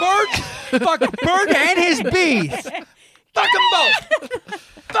 Fuck Bert. Fuck Bert and his bees. Fuck them both.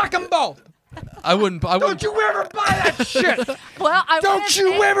 Fuck them both. I wouldn't. Don't you ever buy that shit. Well, I Don't wanna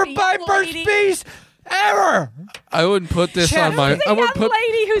you thank ever the buy young Burt's lady- Bees. Ever. I wouldn't put this on my. The I wouldn't young put.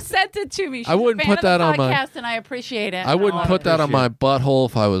 lady who sent it to me. She's I wouldn't a fan put that of on the my- podcast, and I appreciate it. I wouldn't put that on my butthole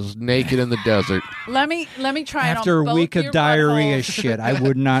if I was naked in the desert. Let me try After it a on both week of your diarrhea buttholes. shit, I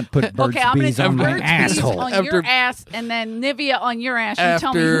would not put Burt's Okay, I'm gonna Bees do on my Burt's Bees asshole. on After- your ass, and then Nivea on your ass. You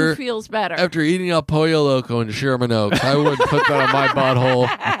tell me who After- feels better. After eating El Pollo Loco in Sherman Oaks, I wouldn't put that on my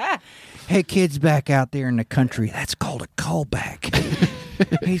butthole. Hey, kids back out there in the country, that's called a callback.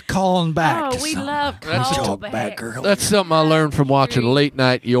 He's calling back. Oh, to we something. love That's a callbacks. That's something I learned from watching late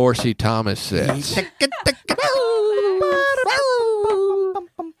night Yorcy Thomas sets.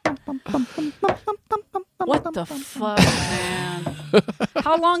 What the fuck, man?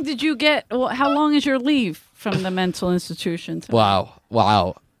 How long did you get? How long is your leave from the mental institution?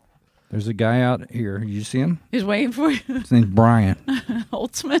 Wow. There's a guy out here. You see him? He's waiting for you, His name's Brian.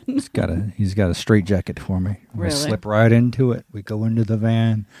 Holtzman. He's got a straight jacket for me. We Really? slip right into it. We go into the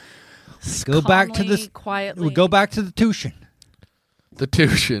van. Go back to Calmly, the quietly. We go back to the tuition. The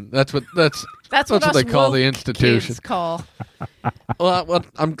tuition. That's what That's what they us call the woke institution. kids call. Well,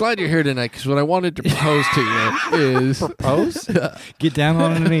 I'm glad you're here tonight because what I wanted to propose to you is Propose? Get down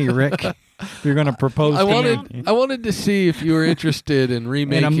on a knee, Rick. You're going to propose I to me. wanted to see if you were interested in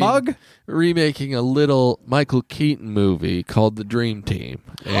remaking In a mug? remaking a little Michael Keaton movie called The Dream Team,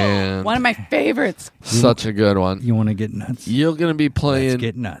 and One of my favorites. such a good one. You want to get nuts? You're gonna be Let's playing.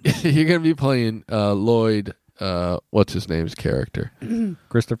 get nuts. You're gonna be playing Lloyd. What's his name's character?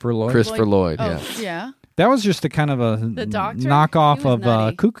 Christopher Lloyd. Christopher Lloyd. Oh, Yeah. yeah. That was just a kind of a The doctor? knockoff He was of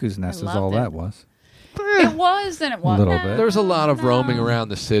nutty. Cuckoo's Nest is loved all it. that was. It was and it wasn't. little bit. There's a lot of roaming around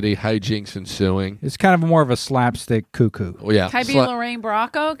the city, hijinks ensuing. It's kind of more of a slapstick cuckoo. Oh, yeah. Can I be Lorraine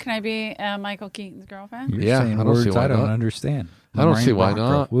Bracco? Can I be Michael Keaton's girlfriend? You're Yeah, saying I don't see words why I don't not. understand. I don't see why Lorraine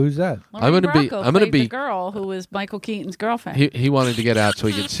not. Bracco. Who's that? Lorraine I'm gonna be- Bracco I'm gonna played be- the girl who was Michael Keaton's girlfriend. He wanted to get out so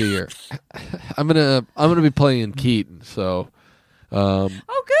he could see her. I'm gonna be playing Keaton. So, oh,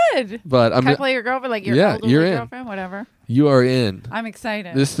 good. but Can I play your girlfriend, like your Yeah, elderly you're in. girlfriend, whatever? you are in. I'm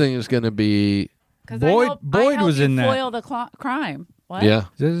excited. This thing is gonna be. 'Cause Boyd- I hope Boyd was you in that. Foil the crime. What? Yeah. Is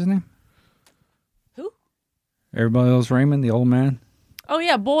that his name? Who? Everybody else Raymond, the old man? Oh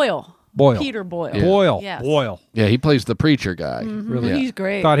yeah, Boyle. Boyle. Peter Boyle. Yeah. Boyle. Yes. Boyle. Yeah, he plays the preacher guy. Really? Yeah. He's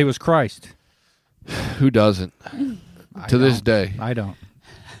great. Thought he was Christ. Who doesn't? To this day. I don't.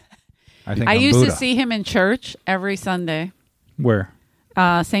 I think I I'm used Buddha. to see him in church every Sunday. Where?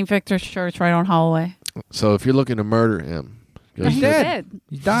 St. Victor's Church right on Holloway. So if you're looking to murder him, go He's see- dead.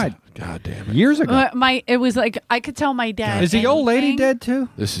 He died God damn it! years ago. It was like I could tell my dad. Is the old lady anything. dead too?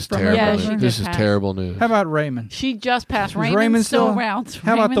 This is From terrible. Yeah, news. she This just is passed. terrible news. How about Raymond? She just passed. Is Raymond's Raymond still still around.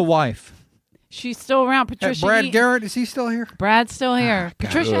 How about the Raymond- wife? She's still around. Patricia. Brad Eaton. Garrett, is he still here? Brad's still here.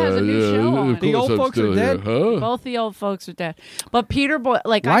 Patricia has a new show on. The old folks are dead? Both the old folks are dead. But Peter Boyle,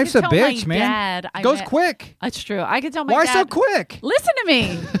 like Life's I a could tell bitch, my man. dad. I Goes met- quick. That's true. I could tell my Why dad. so quick? Listen to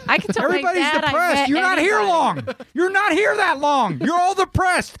me. I could tell Everybody's my dad I depressed. met You're not here anybody. long. You're not here that long. You're all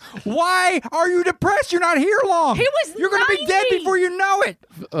depressed. Why are you depressed? You're not here long. He was You're going to be dead 90. before you know it.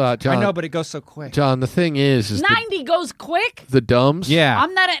 John, I know, but it goes so quick. John, the thing is 90 goes quick. the dumbs. Yeah.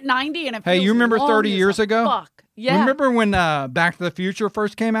 I'm not at 90, and it Hey, feels you remember long 30 as years a ago? Fuck. Yeah. Remember when Back to the Future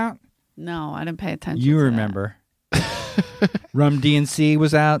first came out? No, I didn't pay attention. You to remember. Rum DNC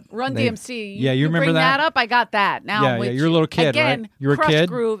was out. That. Run They- DMC. Yeah, you remember bring that? up? I got that. Now, Yeah, I'm yeah, with you're a you. little kid, Again, right? You're a Crush kid,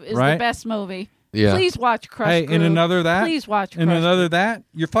 Groove is right? the best movie. Yeah. Please watch Crush Hey, Groove. in another that. Please watch In Crush another Groove. that,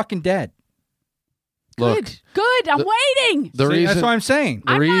 you're fucking dead. Look, Good. I'm The- waiting. the See, reason that's what I'm saying.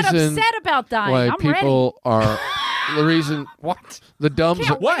 the I'm not reason upset about dying. why I'm people are the reason What? the dumbs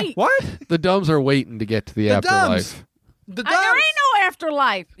Can't are, wait. What? the dumbs are waiting to get to the The afterlife. dumbs. The ready. There ain't no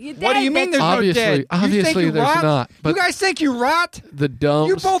afterlife. You What do you mean there's Obviously- no dead? You obviously think you there's rot? not, but- you guys think you rot? The dumbs.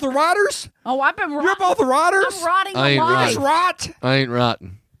 You both are rotters? Oh, I've been You're both rotters? I'm rotting I ain't You alive. just rot? I ain't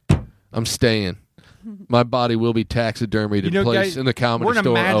rotten. I'm staying. My body will be taxidermied and placed guys, in the comedy we're in a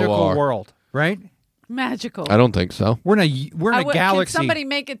store magical OR. world, right? Magical. I don't think so. We're in a Can galaxy. somebody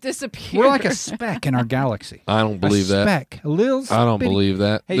make it disappear? We're like a speck in our galaxy. I don't believe a that. speck. A little I don't spitty- believe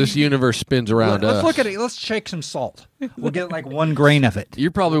that. Hey, this universe spins around Let's us. look at it. Let's shake some salt. We'll get like 1 grain of it. You're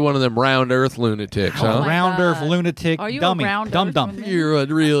probably one of them round Earth lunatics, Oh, huh? my Round God. earth lunatic Are you a dummy. round Dum earth dum. lunatic? You're a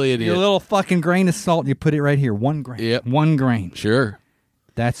real idiot. Your little fucking grain of salt, you put it right here. 1 grain. Yep. 1 grain. Sure.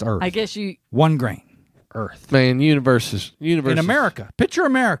 That's earth. I guess you. 1 grain. Earth. Man, universe is In America. Picture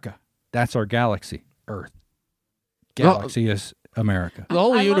America. That's our galaxy, Earth. Galaxy is America. The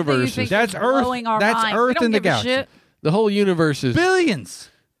whole I love that you universe think is That's it's Earth. blowing our That's mind. Earth We don't in the give a galaxy. shit. the whole universe is Billions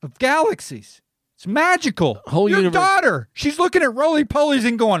of galaxies. It's magical. Whole Your universe- daughter, she's looking at roly-polies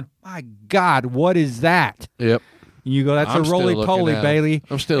and going, my God, what is that? Yep. And you go, that's I'm a still roly-poly, looking at 'em. Bailey.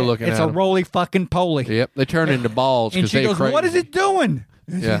 I'm still looking It's at a 'em. roly-fucking-poly. Yep. They turn into balls And because she they goes, crazy. what is it doing?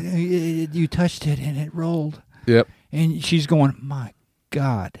 Yeah. You touched it and it rolled. Yep. And she's going, my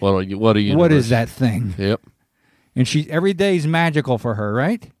God. What are you? What are you? What is that thing? Yep. And every day is magical for her,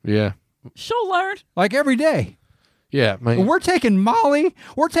 right? Yeah. She'll learn. Like every day. Yeah, And man. we're taking Molly,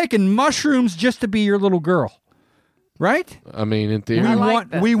 we're taking mushrooms just to be your little girl. Right? I mean, in We theory, I like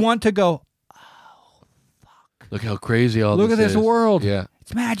want this. we want to go, look how crazy all look this at this is. world. Yeah.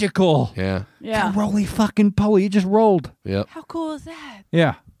 It's magical. Yeah. Yeah. Roly fucking poly. It just rolled. Yep. How cool is that?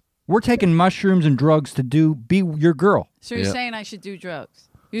 Yeah. We're taking mushrooms and drugs to be your girl. So you're Yeah. saying I should do drugs?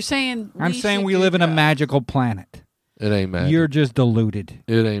 You're saying I'm saying should we do live in a drugs. magical planet. It ain't magic. You're just deluded.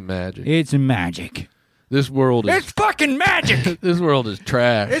 It ain't magic. It's magic. This world is. It's fucking magic. This world is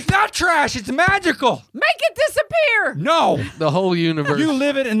trash. It's not trash. It's magical. Make it disappear. No. The whole universe. You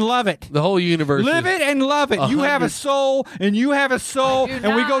live it and love it. The whole universe. Live is- it and love it. You have a 100 soul and you have a soul do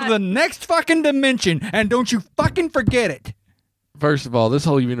and we go to not. the next fucking dimension and don't you fucking forget it. First of all, this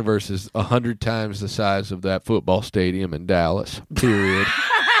whole universe is 100 times the size of that football stadium in Dallas. Period.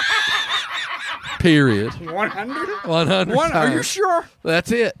 Period. 100? 100 Are times. you sure?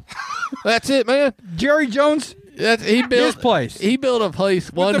 That's it. That's it, man. Jerry Jones, He built His place. He built a place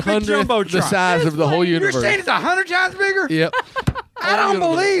the big 100th the Jumbotron. size of the whole universe. you're saying it's 100 times bigger? Yep. I don't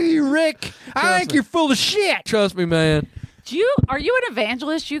believe you, Rick. I think me. you're full of shit. Trust me, man. Are you an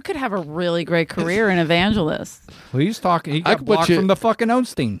evangelist? You could have a really great career in evangelist. Well, he's talking. He I got could put blocked you- from the fucking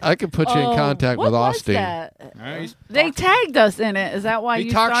Osteen. I could put you in contact what with was Austin. that? They tagged us in it. Is that why He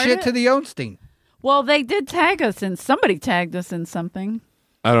you talked started? shit to the Osteen. Well, they did tag us in. Somebody tagged us in something.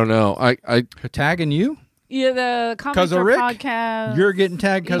 I don't know. I Tagging you? Yeah, the Comic 'Cause of Store Rick? podcast. You're getting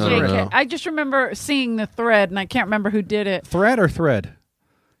tagged because of I EJK. don't Rick. know. I just remember seeing the thread, and I can't remember who did it. Threat or thread?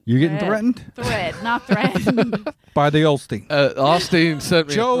 You're getting Thread. threatened Thread, not thread. by the Osteen. Austin sent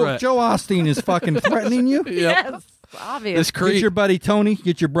me a Joe threat. Osteen is fucking threatening you. Yep. Yes, obvious. This Get creep, your buddy Tony.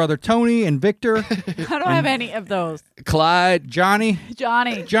 Get your brother Tony and Victor, I don't have any of those. Clyde, Johnny.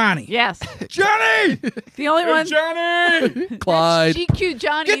 Johnny. Johnny. Yes. Johnny! The only one. Johnny! Clyde, GQ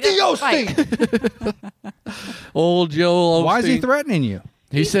Johnny. Get the doesn't fight. Osteen! old Joel Osteen. Why is he threatening you?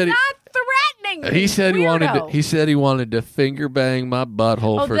 He said Not threatening me. he said he wanted to, Weirdo. he said he wanted to finger bang my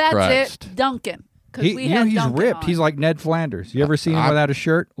butthole Oh, for that's Christ. it. Duncan. Because we You know had he's Duncan ripped. on. He's like Ned Flanders. You ever seen him I- without a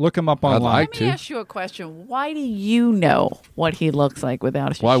shirt? Look him up I'd online. like Let me to. ask you a question. Why do you know what he looks like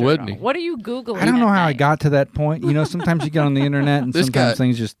without a shirt Why wouldn't on? he? What are you Googling? I don't know at how I night? got to that point. You know, sometimes you get on the internet and This sometimes guy-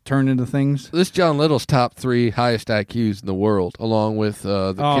 things just turn into things. This John Little's top 3 highest IQs in the world, along with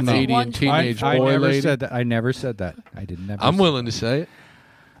the Oh, no. Canadian One- teenage I boy never lady. said that. I never said that. I did never. I'm say willing to say it.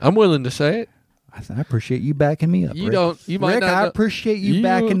 I'm willing to say it. I appreciate you backing me up. You Rick. don't. You might Rick, not. I know- appreciate you, You-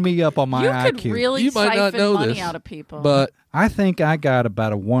 backing me up on my You IQ. could really You might not siphon know money this, out of people. but I think I got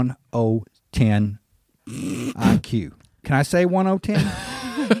about a 1010 IQ. Can I say 1010?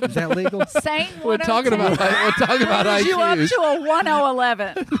 Is that legal? Saying we're talking about Brings you up IQs. to a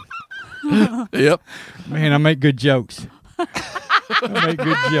 1011. Yep. Man, I make good jokes. I make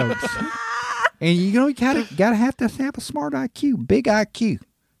good jokes. And you know, you gotta have to have a smart IQ, big one.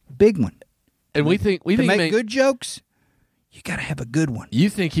 And we think To make man, good jokes, you gotta have a good one. You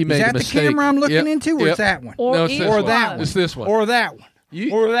think he Is made a that the mistake? camera I'm looking Yep. into, or Yep. is that one? Or No, it's either this Or one. that one. It's this one. Or that one.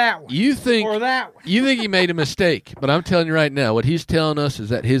 You- Or that one. You think Or that one. you think he made a mistake, but I'm telling you right now, what he's telling us is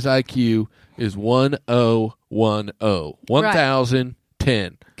that his IQ is 1010.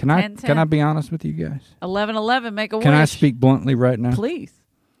 1010. Can I 10, can I be honest with you guys? 1111, make a Can I wish. speak bluntly right now? Please.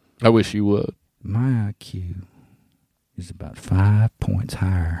 I wish you would. My IQ is about 5 points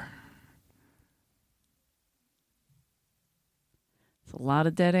higher. It's a lot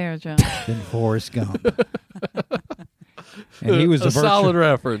of dead air, John. Than Forrest Gump. And he was a, solid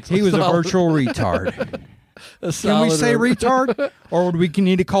reference. He was a solid- virtual retard. a Can we solid say reference. retard, or would we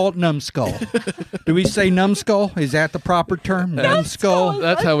need to call it numbskull? Do we say numbskull? Is that the proper term? Numbskull,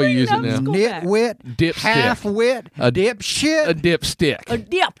 That's how we use it now. Numbskull back. nitwit, Dipstick. half-wit, A dipshit. A dipstick. A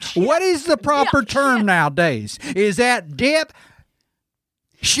dip. What is the proper Dip term shit. nowadays? Is that dip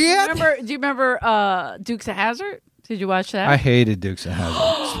shit? Do you remember Dukes of Hazzard? Did you watch that? I hated Dukes of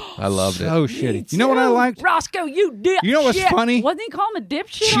Hazzard. I loved it. So shitty. You know what I liked? Roscoe, you dip. You know what's shit. funny? Wasn't he calling him a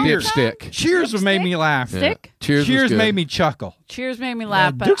dipshit? all the time? Dipstick. Cheers made me laugh. Stick? Cheers was Cheers good. made me chuckle. Cheers made me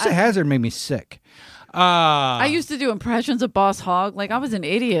laugh. but Dukes I- of Hazzard made me sick. I used to do impressions of Boss Hogg. Like I was an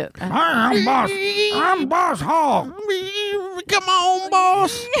idiot. I'm Boss Hogg. Come on,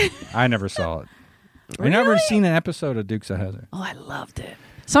 boss. I never saw it. I never seen an episode of Dukes of Hazzard. Oh, I loved it.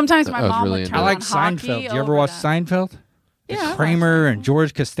 Sometimes my I was mom really would into turn it. I like on hockey Seinfeld. You ever over watch that. Seinfeld? Yeah. Kramer and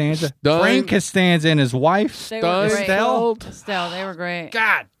George Costanza. Frank Costanza and his wife. They were great. Estelle. Estelle, they were great.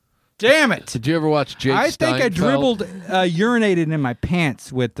 God damn it. Did you ever watch Jake I think I Steinfeld? dribbled, urinated in my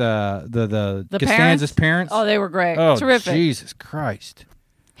pants with the The Costanza's parents. Oh, they were great. Oh, Terrific. Jesus Christ.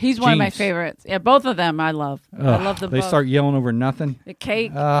 He's one of my Jeez. favorites. Yeah, both of them I love. I Ugh, love them they both. start yelling over nothing. The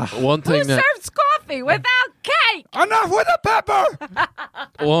cake. One Who thing that serves coffee without cake? Enough with the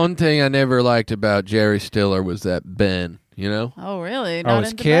pepper! one thing I never liked about Jerry Stiller was that Ben. You know, Oh, really? Oh, Not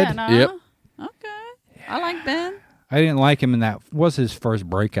his into kid? Ben, huh? Yep. Okay. I like Ben. I didn't like him in that. What was his first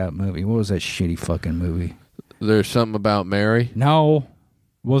breakout movie? What was that shitty fucking movie? there's something about Mary. No,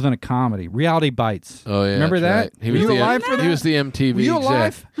 it wasn't a comedy. Reality Bites. Oh yeah, Remember that's that? right. Were you the alive for that? He was the MTV. Were you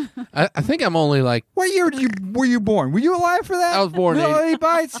alive? exec. I think I'm only like What year were you born? Were you alive for that? I was born in Reality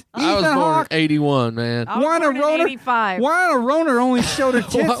Bites. I was Ethan born Hawke. in '81, man. I was Why born a in rotor? 85. Why a Roner only showed her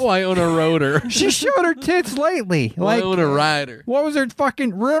tits? Why own a rotor? She showed her tits lately. Why Like own a rider? what was her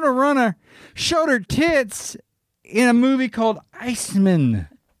fucking runner showed her tits in a movie called Iceman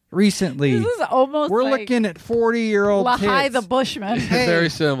recently. This is almost We're like looking at 40-year-old Lahai tits. the Bushman. Hey. Very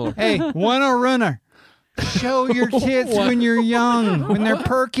similar. Hey, wanna runner. Show your tits when you're young, when they're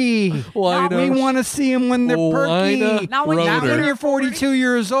perky. Why We not? want to see them when they're perky. Why Not when Not rotor? when you're 42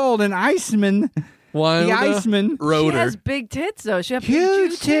 years old. And Iceman, Why the own a Iceman, She rotor? has big tits, though. She has big huge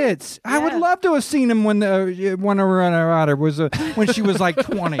juice tits. I would Yeah. love to have seen him when Wanna Runner was when she was like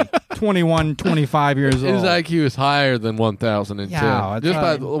 20, 21, 25 years His old. IQ is higher than 1,010. Yeah, it's Just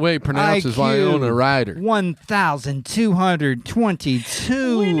by right. the way he pronounces Winona Ryder.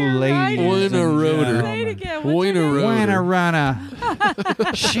 1,222, Winner ladies. Ryder. and Winona Rotor. Say it gentlemen. again. What's Winner her name? Rotor. Wanna Runner.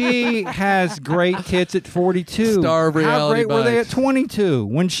 She has great tits at 42. Star of How Reality great were they at Bites. 22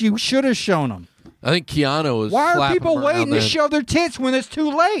 when she should have shown them? I think Keanu was. Why are slapping people them around waiting to then. show their tits when it's too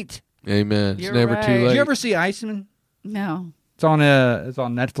late? Amen. It's You're never right. too Did late. Did you ever see Iceman? No. It's on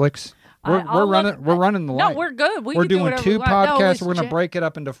Netflix. We're I'll running. look- We're running the No, light. we're good. We We're can do doing whatever 2 we want. No, podcasts. it's We're going to Jan- break it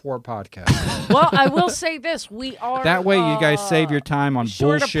up into 4 podcasts. Well, I will say this: we are That way, you guys save your time on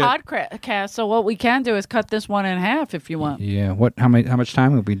short bullshit. a podcast. So what we can do is cut this one in half if you want. Yeah. What? How much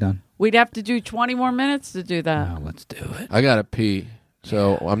time will be done? We'd have to do 20 more minutes to do that. Oh, let's do it. I gotta pee,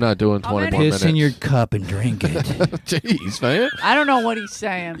 so I'm not doing 20 many? more Piss in your minutes. cup and drink it. Jeez, man. I don't know what he's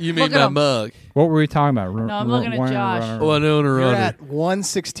saying. You Look mean at my him. mug? What were we talking about? No, I'm looking at Josh. Winona You're Ryder. at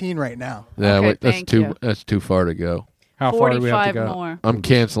 116 right now. Yeah, Okay, wait, that's thank too. you. That's too far to go. How far do we have to 45 go? more. I'm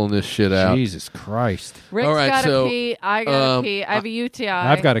canceling this shit out. Jesus Christ! Rick's All right, gotta so, pee. I gotta pee. I have a UTI.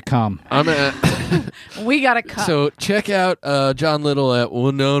 I've got to come. I'm at. We gotta cut. So check out John Little at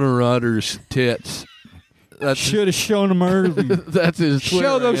Winona Ryder's tits. That's Should have shown them earlier. that's his Twitter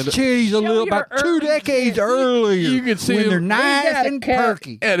Show those handle. titties a Show little your about 2 early decades tits. earlier. You can see when they're them. nice and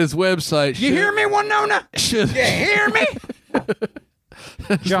perky. At his website. You hear me, Winona? Should, You hear me?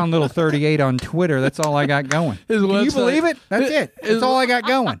 John Little 38 on Twitter. That's all I got going. His Can you website- believe it? That's it. his- That's all I got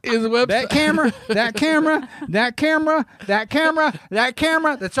going. His website. That camera, that camera, that camera, that camera, that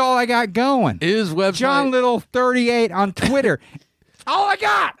camera. That's all I got going. His website. John Little 38 on Twitter. All I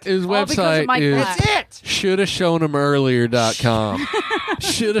got. His All because of website Mike is Black. That's it. should've-shown-him-earlier.com.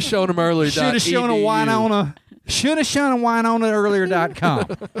 Should've-shown-him-earlier.edu. Should have shown a Winona. Should have shown a Winona earlier.com.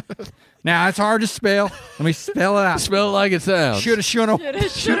 Now it's hard to spell. Let me spell it out. Spell it like it sounds. Should have shown a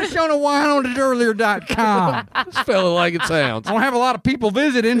Winona earlier.com. Spell it like it sounds. I don't have a lot of people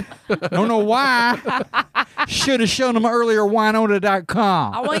visiting. Don't know why. Should have shown them earlier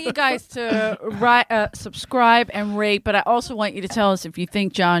Winona.com. I want you guys to subscribe and rate, but I also want you to tell us if you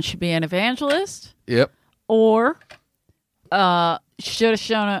think John should be an evangelist Yep. or should have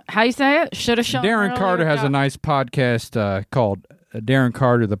shown a, how you say it? Should have shown Darren Carter has a nice. nice podcast called Darren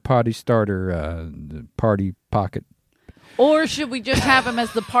Carter, the Potty Starter, the Party Pocket. Or should we just have him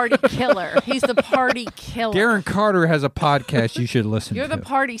as the party killer? He's the party killer. Darren Carter has a podcast you should listen You're to. the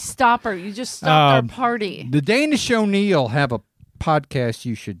party stopper. You just stopped our party. The Danish O'Neill have a podcast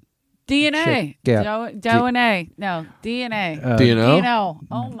you should. DNA. Yeah. DNA. No, DNA. Do you know? DNA.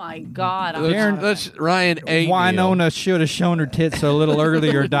 Oh my God. I'm That's, sorry. that's Ryan A. Winona should have shown her tits a little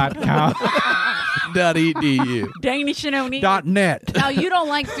earlier.com. .edu. Danish and O'Neill. .net. Now you don't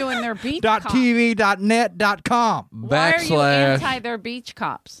like doing their beach cops. .tv.net.com. Why are you anti their beach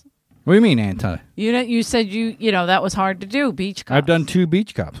cops? What do you mean anti? You said you know that was hard to do beach cops. I've done 2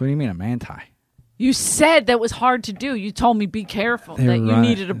 beach cops. What do you mean I'm anti? You said that was hard to do. You told me be careful, that you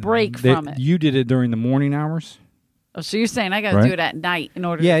needed a break from it. You did it during the morning hours? Oh, so you're saying I got to do it at night in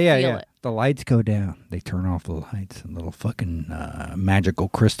order to feel it. The lights go down. They turn off the lights. A little fucking magical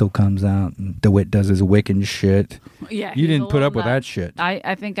crystal comes out. And DeWitt does his Wiccan shit. Yeah, you didn't put up with that shit.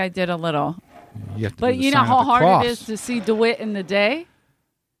 I think I did a little. You have to but you know how hard it is to see DeWitt in the day?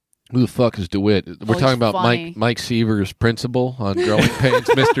 Who the fuck is DeWitt? We're talking about Mike Seaver's principal on Growing Pains,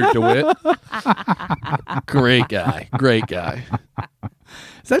 Mr. DeWitt. Great guy.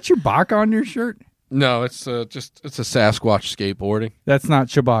 Is that Chewbacca on your shirt? No, it's a Sasquatch skateboarding. That's not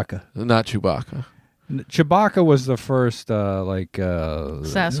Chewbacca. Not Chewbacca. Chewbacca was the first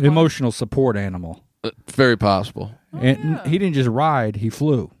emotional support animal. Very possible. And he didn't just ride; he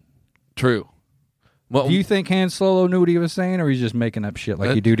flew. True. Well, do you think Han Solo knew what he was saying, or he's just making up shit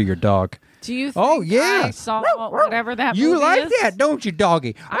like you do to your dog? Do you think I saw whatever that you movie like is? that, don't you,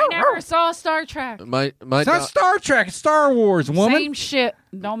 doggy? I never saw Star Trek. It's not Star Trek, it's Star Wars, woman. Same shit.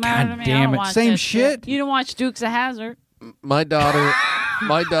 Don't matter to me. Damn I don't it. watch Same that shit. You don't watch Dukes of Hazzard. My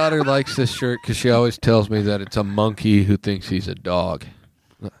daughter likes this shirt because she always tells me that it's a monkey who thinks he's a dog.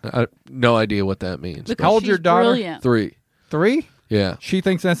 No idea what that means. How old's your daughter? Brilliant. 3. 3? Yeah. She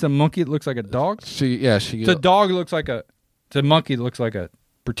thinks that's a monkey that looks like a dog? It's a dog that looks like it's a monkey that looks like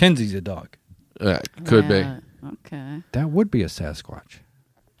pretends he's a dog. Could be. Okay. That would be a Sasquatch.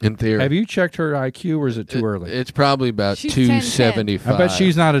 In theory. Have you checked her IQ, or is it too early? It's probably about She's 275. I bet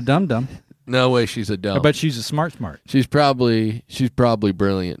she's not a dum-dum. No way she's a dumb. I bet she's a smart. She's probably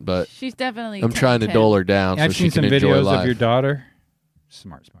brilliant, but she's definitely. I'm trying to dull her down so I've she seen can some enjoy videos life. of your daughter.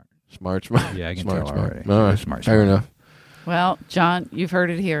 Smart. Yeah, I can smart. tell already. All right, Smart. fair enough. Well, John, you've heard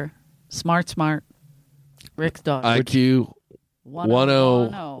it here. Smart. Rick's daughter. IQ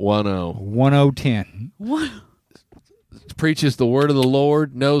 1010. 1010. Preaches the word of the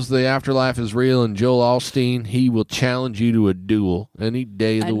Lord, knows the afterlife is real, and Joel Osteen, he will challenge you to a duel any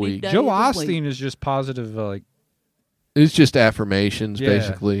day of the week. Joe Osteen is just positive, it's just affirmations,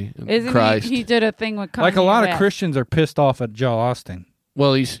 basically. Isn't Christ. He did a thing with Kanye like a lot West. of Christians are pissed off at Joe Osteen.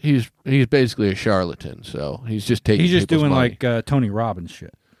 Well, he's basically a charlatan, so he's just taking. He's just people's doing money. like Tony Robbins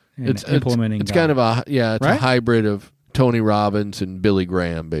shit. It's implementing. It's kind of a right? a hybrid of Tony Robbins and Billy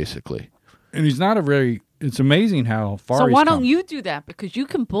Graham, basically. And he's not a very. It's amazing how far. So he's why come. don't you do that? Because you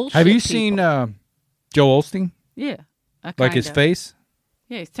can bullshit. Have you people. seen Joe Osteen? Yeah, Like his face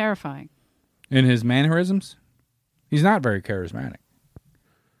Yeah, he's terrifying. and his mannerisms. He's not very charismatic.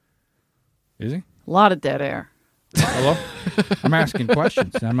 Is he? A lot of dead air. Hello? I'm asking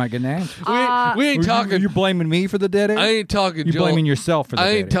questions. I'm not getting answers. We ain't talking. You're blaming me for the dead air? I ain't talking. You're Joel, blaming yourself for the I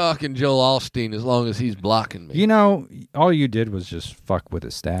dead ain't air. talking Joel Osteen as long as he's blocking me. You know, all you did was just fuck with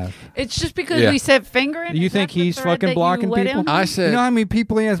his staff. It's just because Yeah. we said fingering. You Is think that the he's thread fucking that you blocking went people? in? I said. You know how many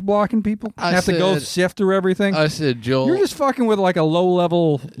people he has blocking people? I have to go said- sift through everything? I said Joel. You're just fucking with like a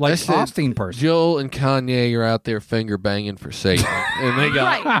low-level, like I said, Osteen person. Joel and Kanye are out there finger banging for Satan, and they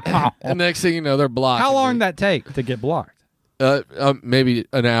got. And next thing you know, they're blocking. How long me. did that take to get blocked? Maybe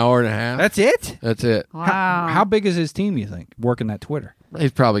an hour and a half. That's it? That's it. Wow. How big is his team, you think, working that Twitter?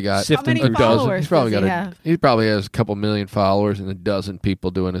 He's probably got Sifting many a dozen. followers He's probably does got he a. have? He probably has a couple million followers and a dozen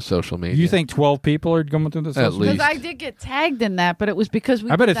people doing his social media. You think 12 people are going through this? At social least. media? Because I did get tagged in that, but it was because we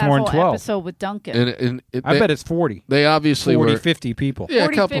I bet did it's that more than whole 12. episode with Duncan. And I bet it's 40. they obviously 40, were 50 people. Yeah,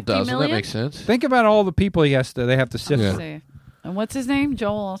 40, a couple 50 dozen. million? That makes sense. Think about all the people they have to sift Yeah. through. See. And what's his name?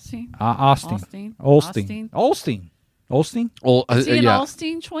 Joel Osteen? Osteen. Osteen. Olstein? Well, Is he an yeah.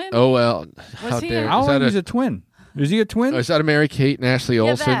 Olstein twin? Oh well. Was How he dare? a- How Is long that is a twin? Is he a twin? is that a Mary Kate and Ashley Yeah,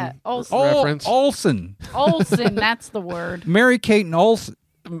 Olsen that. Olsen. reference? Olsen. Olsen, that's the word. Mary Kate and Olsen.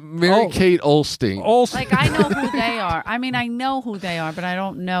 Mary Kate Olstein. Olsen. Like, I know who they are. I mean, I know who they are, but I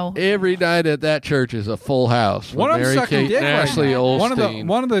don't know. Every night at that church is a full house. One with of them Mary sucking Kate dick and right Ashley now. Olstein.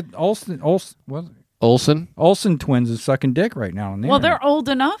 One of the Olsen. Olsen twins is sucking dick right now. On the Well, internet. they're old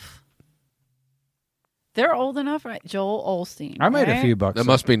enough. They're old enough, right? Joel Olstein. I made right? a few bucks. That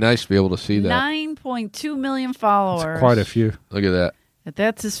must be nice to be able to see that. 9.2 million followers. That's quite a few. Look at that.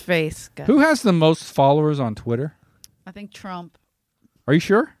 That's his face. guys. Who has the most followers on Twitter? I think Trump. Are you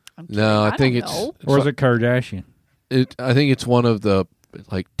sure? I'm No, kidding. I think don't it's. know. Or is it Kardashian? I think it's one of the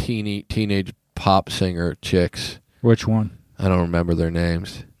like teenage pop singer chicks. Which one? I don't remember their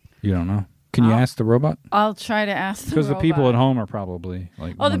names. You don't know. Can you ask the robot? I'll try to ask Because the people at home are probably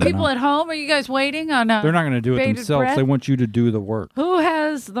like. Oh, the wanting to people know. at home? Are you guys waiting on They're not going to do it bated themselves. breath? They want you to do the work. Who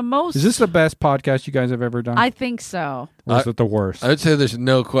has the most? Is this the best podcast you guys have ever done? I think so. or is it the worst? I would say there's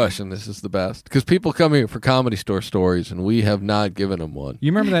no question this is the best because people come here for Comedy Store stories and we have not given them one.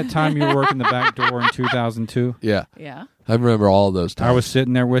 You remember that time you were working the back door in 2002? Yeah, Yeah. I remember all those times. I was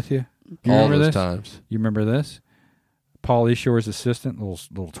sitting there with you. You all remember those this? times. You remember this? Pauly Shore's assistant,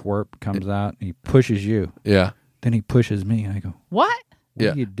 little twerp, comes out and he pushes you. Yeah. Then he pushes me. I go, What? what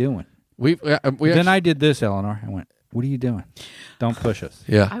Yeah. are you doing? We Then I did this, Eleanor. I went, what are you doing? Don't push us.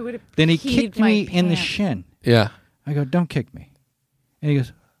 Yeah. I would have. Then he peed kicked my me in the pants. shin. Yeah. I go, don't kick me. And he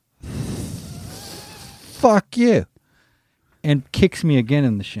goes, fuck you. And kicks me again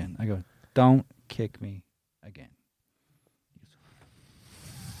in the shin. I go, don't kick me again.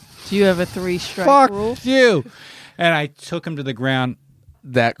 Do you have a 3-strike Fuck rule? you. And I took him to the ground.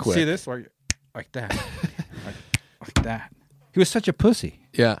 That quick. See this? Like that. like that. He was such a pussy.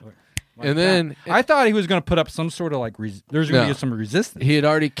 Yeah. Like And then that. I thought he was going to put up some sort of like, there's going to No. be some resistance. he had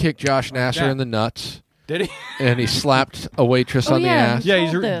already kicked Josh Nasser that. in the nuts, Did he? and he slapped a waitress Oh, on the yeah, ass. you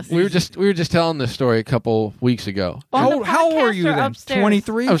Yeah, told he's- this. We were just telling this story a couple weeks ago. On the How old were podcast you or then? upstairs?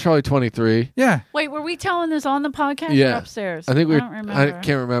 23? I was probably 23. Yeah. Wait, were we telling this on the podcast Yeah. or upstairs? I think we were. don't remember. I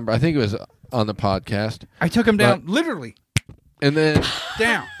can't remember. I think it was on the podcast. I took him down, literally And then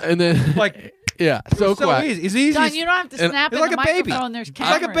down. like yeah, so so quick. easy. It's easy. Don, you don't have to And- snap It's in like the a baby. microphone. There's It's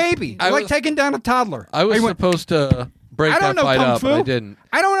like a cameras. baby. I It's like was- taking down a toddler. I was went, supposed to break I don't that know fight Kung up, Fu. but I didn't.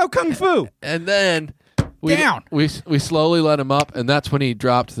 I don't know Kung Fu. And then we Down. we slowly let him up, and that's when he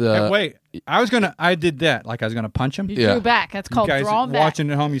dropped the. Wait, I did that. Like I was going to punch him. You Yeah. drew back. That's You called guys drawing back. watching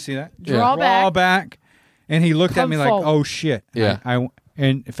at home, you see that? Draw back. back. And he looked at Come me like, forward. oh, shit. Yeah.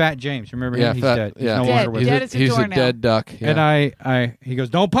 And Fat James, remember him? Yeah, He's fat- dead. He's yeah. no Dead. longer with he's us. Dead a, as a he's a doornail. dead duck. Yeah. And he goes,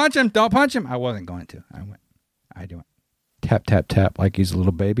 don't punch him. Don't punch him. I wasn't going to. I do it. Tap, tap, tap, like he's a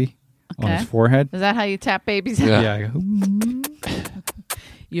little baby on Okay. his forehead. Is that how you tap babies? Yeah. Yeah. I go,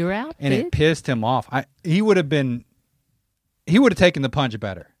 You're out, and bitch. it pissed him off. He would have taken the punch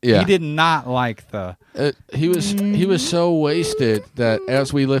better. Yeah. He did not like the. He was so wasted that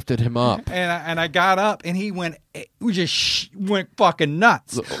as we lifted him up, And I got up and he went went fucking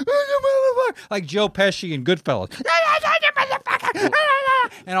nuts. Like Joe Pesci and Goodfellas.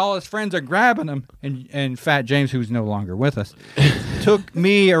 And all his friends are grabbing him. And Fat James, who's no longer with us, took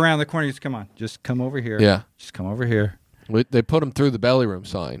me around the corner. He said, come on, just come over here. Yeah. Just come over here. they put him through the belly room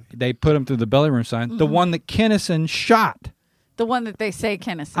sign. They put him through the belly room sign. The one that Kinnison shot. The one that they say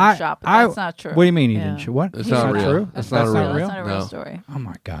Kennison shot, but that's not true. What do you mean he Yeah. didn't shoot? What? It's He's not real. true? That's That's not not real. real? That's not a real No. story. Oh,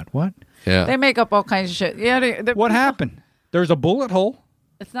 my God. What? Yeah. They make up all kinds of shit. Yeah. What happened? There's a bullet hole?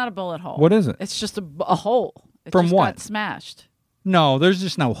 It's not a bullet hole. What is it? It's just a hole. It From just what? Got smashed. No, there's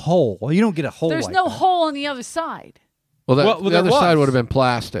just no hole. You don't get a hole There's like no that. hole on the other side. Well, Well, the there other side was. would have been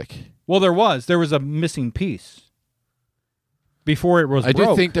plastic. Well, there was. There was a missing piece before it was I broke.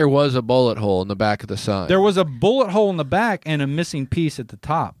 do think there was a bullet hole in the back of the sign. There was a bullet hole in the back and a missing piece at the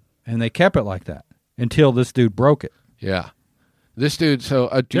top, and they kept it like that until this dude broke it. Yeah. This dude. So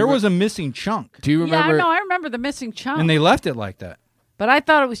There was a missing chunk, Do you remember? Yeah, I know. I remember the missing chunk. and they left it like that. But I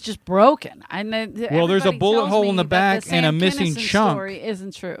thought it was just broken. And Well, there's a everybody bullet tells hole me in the that back the and a Sam missing Kinison chunk. Story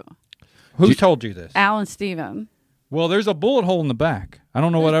isn't true. Who told you this? Alan Steven. Well, there's a bullet hole in the back. I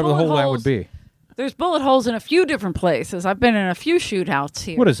don't know There's whatever the bullet hole that holes. would be. There's bullet holes in a few different places. I've been in a few shootouts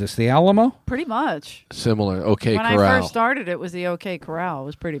here. What is this? The Alamo? Pretty much. Similar. Okay, When I Corral. first started, it was the OK Corral. It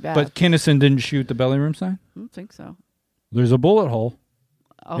was pretty bad. But Kinnison didn't shoot the belly room sign. I don't think so. There's a bullet hole.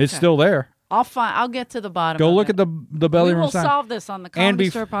 Okay. It's still there. I'll get to the bottom. Go of look it. at the belly We room will sign. solve this on the And Comedy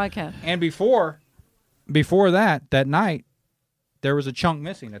bef- Store podcast. And before that night, there was a chunk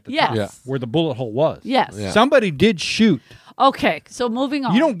missing at the Yes. top Yeah. where the bullet hole was. Yes. Yeah. Somebody did shoot. Okay, so moving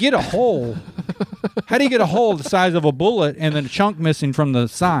on. You don't get a hole. How do you get a hole the size of a bullet and then a chunk missing from the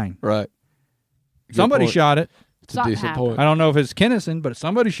sign? Right. Good Somebody point. shot it. It's a Something decent happened. point. I don't know if it's Kinnison, but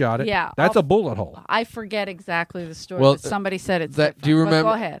somebody shot it. Yeah, That's I'll- a bullet hole. I forget exactly the story. Well, but somebody said it's that- different. do you But remember-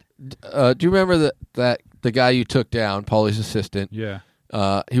 Go ahead. Do you remember that the guy you took down, Paulie's assistant? Yeah.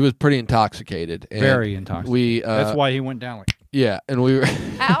 He was pretty intoxicated. And Very intoxicated. We. That's why he went down like Yeah, and we were.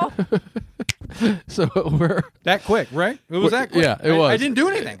 How? So we're. that quick, right? It was that quick. Yeah, it was. I didn't do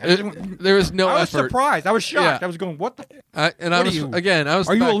anything. I, just went- There was no I was effort. surprised. I was shocked. Yeah. I was going, what the? I What are was you? again. I was.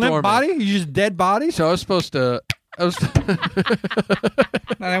 Are the you a back limp doorman. body? You just dead body? So I was supposed to. I was. And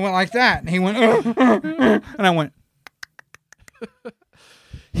I went like that. And he went, and I went,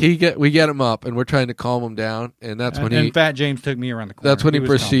 we get him up, and we're trying to calm him down, and that's when and he. Fat James took me around the corner. That's when he was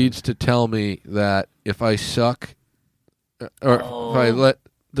proceeds to tell me that if I suck, or if I let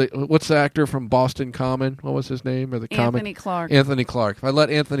what's the actor from Boston Common? What was his name? Or the comic? Anthony Clark. Anthony Clark. If I let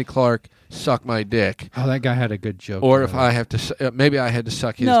Anthony Clark suck my dick, confident. Oh, that guy had a good joke. or if I have to, maybe I had to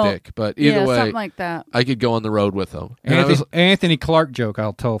suck his No. dick, but either yeah, way, something like that. I could go on the road with him. And Anthony Clark joke,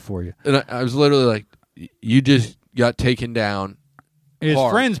 I'll tell for you. I was literally like, you just got taken down, His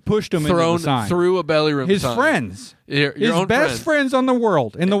hard. friends pushed him into thrown the sign. through a belly room His sign. friends, Your his own best friends on the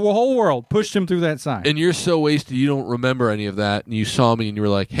world, in the whole world, pushed him through that sign. And you're so wasted you don't remember any of that. And you saw me and you were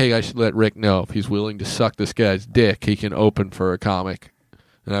like, hey, I should let Rick know if he's willing to suck this guy's dick, he can open for a comic.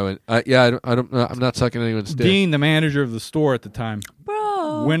 And I went, I'm not sucking anyone's dick. Dean, the manager of the store at the time,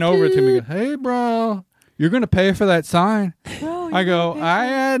 Bro. went over to me and goes, hey, bro, you're going to pay for that sign? Bro, I go, I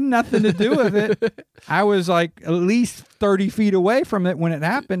had nothing to do with it. I was like at least 30 feet away from it when it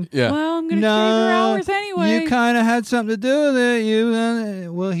happened. Yeah. Well, I'm going to shave your hours anyway. You kind of had something to do with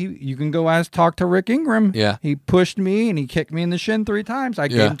it. You can go talk to Rick Ingram. Yeah. He pushed me and he kicked me in the shin 3 times. I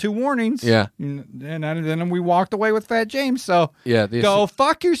gave him 2 warnings. Yeah. And then we walked away with Fat James. So Yeah. go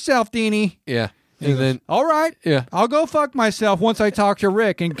fuck yourself, Deanie. Yeah. He And goes, then, all right. yeah. I'll go fuck myself once I talk to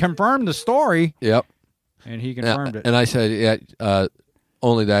Rick and confirm the story. Yep. And he confirmed it. And I said,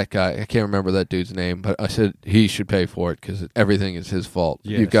 only that guy. I can't remember that dude's name, but I said he should pay for it because everything is his fault.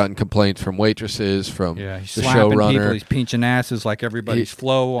 Yes. You've gotten complaints from waitresses, from Yeah, he's the slapping people. showrunner. He's pinching asses like everybody's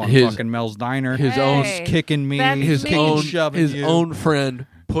Flo on his- fucking Mel's Diner. his own- He's kicking me. That's His me. own shoving his you. own friend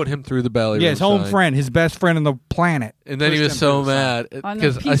put him through the belly room Yeah, his own sign. friend, his best friend on the planet. And then he pushed was him so through the sign. mad On a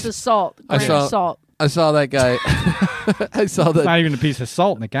because piece of salt. I Grain saw- of salt. I saw that guy. I saw It's that. not even a piece of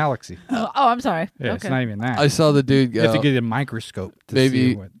salt in the galaxy. Oh, I'm sorry. Yeah, it's okay. not even that. I saw the dude you have to go. get a microscope to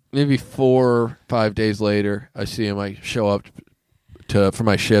Maybe see what. maybe 4 or 5 days later, I see him. I show up for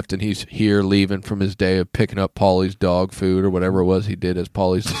my shift, and he's here leaving from his day of picking up Paulie's dog food or whatever it was he did as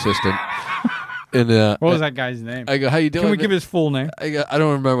Paulie's assistant. And What was that guy's name? I go, "How you doing?" Can we give his full name? I go, "I don't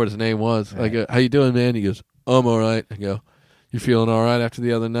remember what his name was." I go, "How you doing, man?" He goes, "I'm all right." I go, "You feeling all right after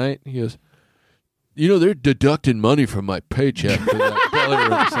the other night?" He goes, they're deducting money from my paycheck for that belly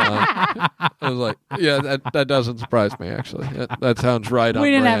room sign. I was like, yeah, that doesn't surprise me, actually. That sounds right on We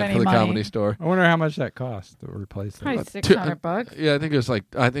didn't have brand any for the money. Comedy Store. I wonder how much that cost to replace it. Probably $600. Yeah, I think it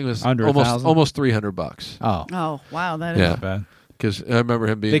was Under $1,000? almost $300. Oh, Oh, wow. That is. Yeah. not bad. Because I remember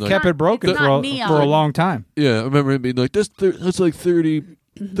him being They like, kept it broken it's for not a neon. long time. yeah, I remember him being like, that's like 30%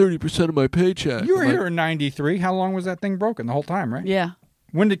 of my paycheck. You were I'm like, here in '93. How long was that thing broken? The whole time, right? Yeah.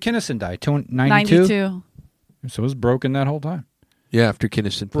 When did Kinnison die? 92? 92. So it was broken that whole time. yeah, after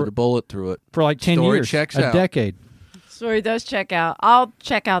Kinnison put a bullet through it. For like 10 Story years. checks a out. decade. Story does check out. I'll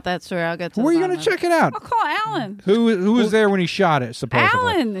check out that story. I'll get to Where are the you bottom going to of it. check it out? I'll call Alan. Who was there when he shot it,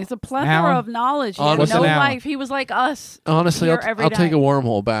 supposedly? Alan is a plethora Alan? of knowledge. He What's had no an Alan? life. He was like us. Honestly, Here every I'll take day. a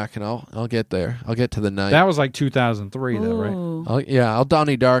wormhole back and I'll get there. I'll get to the night. That was like 2003, though, right? Ooh. I'll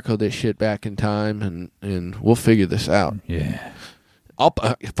Donnie Darko this shit back in time and we'll figure this out. Yeah. I'll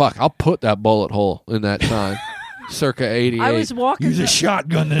put that bullet hole in that sign. Circa 88. I was walking. Use a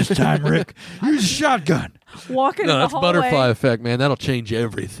shotgun this time, Rick. Use a shotgun. walking No, in the that's hallway. butterfly effect, man. That'll change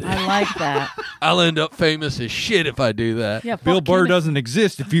everything. I like that. I'll end up famous as shit if I do that. Yeah, Bill fuck Burr you. doesn't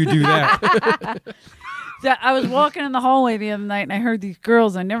exist if you do that. Yeah, I was walking in the hallway the other night and I heard these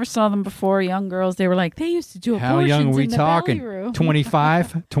girls. I never saw them before. Young girls. They were like, they used to do How abortions young are we in the talking? belly room.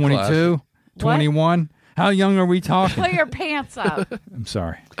 25, 22, 21? How young are we talking? Put your pants up. I'm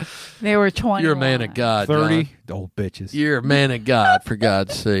sorry. They were 20. You're a man of God, 30? John. Old bitches. You're a man of God, for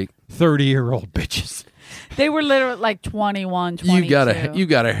God's sake. 30-year-old bitches. They were literally like 21, 22. You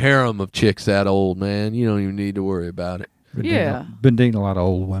got a harem of chicks that old, man. You don't even need to worry about it. Yeah. Been dating a lot of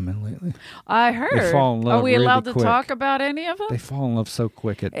old women lately. I heard. They fall in love Are we really allowed to quick. talk about any of them? They fall in love so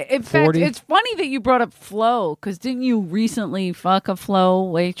quick at In 40. fact, it's funny that you brought up Flo, because didn't you recently fuck a Flo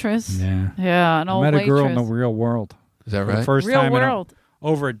waitress? Yeah. Yeah, an I old met a waitress. girl in the real world. Is that For the right? first Real time world. in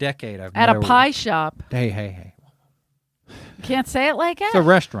over a decade. I've At met a her. pie shop. Hey. You can't say it like It's a that?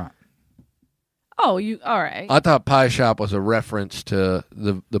 restaurant. Oh, you all right. I thought Pie Shop was a reference to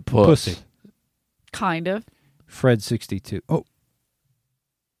the puss. Pussy. Kind of. Fred 62. Oh,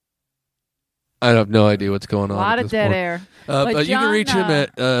 I have no idea what's going A on. lot at of this dead point. air. But you can John, reach him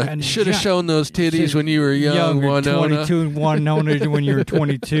at and should have John- shown those titties when you were young, Winona. 22 Winona when you were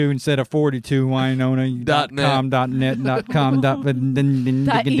 22 instead of 42 Winona. Dot net. .com, .net, .com, Backslash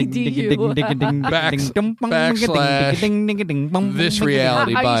this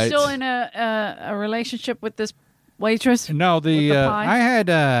reality Are you bites. still in a relationship with this waitress? No, the pie? I had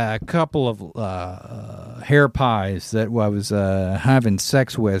a couple of hair pies that I was having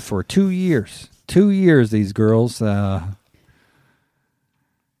sex with for 2 years. 2 years, these girls.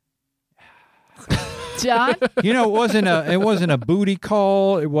 John? It wasn't a booty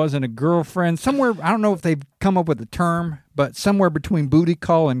call. It wasn't a girlfriend. Somewhere, I don't know if they've come up with a term, but somewhere between booty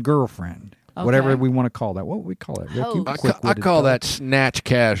call and girlfriend, whatever we want to call that. What would we call it? Rick? You Oh. I quick-witted call fellow. that snatch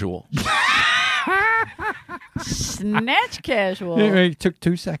casual. Snatch casual. It took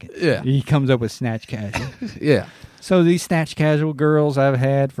 2 seconds. Yeah. He comes up with snatch casual. Yeah. So these Snatch Casual girls I've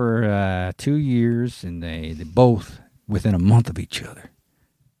had for 2 years, and they both, within a month of each other,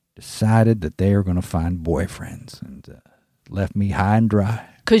 decided that they are going to find boyfriends and left me high and dry.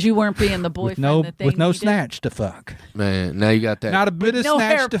 Because you weren't being the boyfriend that they with no needed. snatch to fuck. Man, now you got that. Not a bit of no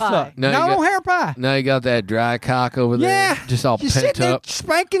hair snatch to pie. fuck. Now you No got- hair pie. Now you got that dry cock over there. Yeah. Just all Just pent sitting there up.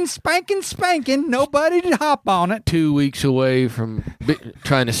 spanking. Nobody to hop on it. 2 weeks away from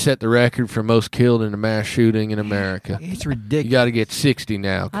trying to set the record for most killed in a mass shooting in America. It's You ridiculous. got to get 60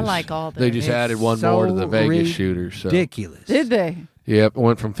 now. 'cause I like all They this. just It's added one so more to the Vegas shooters. So. Ridiculous. Did they? Yep, it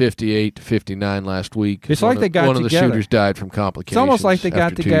went from 58 to 59 last week. It's like they got one of together. the shooters died from complications. It's almost like they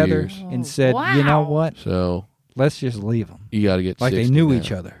got after 2 together years. and said, you know Wow. what? So Let's just leave them. you got to get Like they 60 knew now.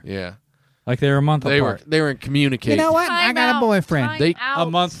 each other. Yeah, Like they were a month they were apart. they were in communicating. You know what? I Time got out. a boyfriend. Time They- out.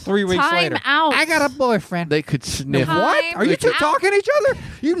 A month, 3 weeks Time later. out. I got a boyfriend. They could sniff. Time What? Are you two out. talking to each other?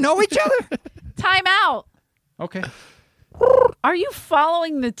 You know each other? Time out. Okay. Are you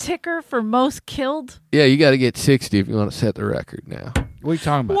following the ticker for most killed? Yeah, you got to get 60 if you want to set the record now. What are you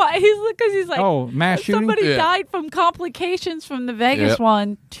talking about? Why? Because he's like, Oh, mass shooting? somebody Yeah. died from complications from the Vegas Yep.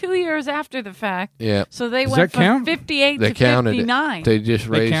 one 2 years after the fact. Yeah, So they Does went that from count? 58 they to counted 59. it. They just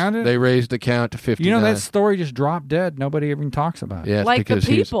They raised. counted it? They raised the count to 59. You know that story just dropped dead. Nobody even talks about it. Yeah, it's Like the because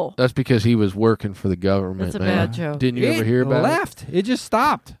he's- people. That's because he was working for the government. That's a man. bad joke. Didn't you ever hear about left. It just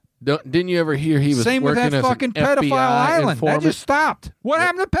stopped. it? Didn't you ever hear he was Same with working that as fucking an pedophile FBI island. informant? That just stopped. What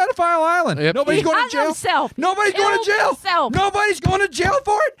happened to pedophile island? Yep. Nobody's He going hung to jail. himself. He Nobody's going to killed jail. himself. Nobody's going to jail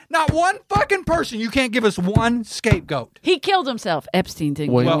for it. Not one fucking person. You can't give us one scapegoat. He killed himself. Epstein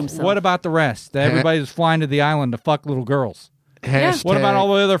didn't Well, kill Well, himself. what about the rest? Everybody was flying to the island to fuck little girls. Hashtag, What about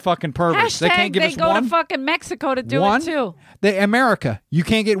all the other fucking perverts? Hashtag They can't give us go one. to fucking Mexico to do One? it too. America, you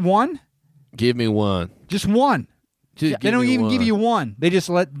can't get one. Give me one. Just one. Just They don't even give you one. They just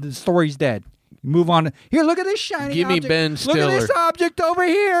let the story's dead. You move on. Here, look at this shiny Give me object. Ben Look at this Stiller. object over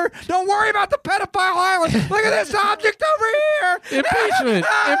here. Don't worry about the pedophile island. Look at this object over here. Impeachment.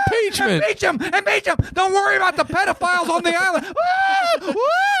 Impeachment. Impeach him. Impeach him. Don't worry about the pedophiles on the island. Woo! Woo!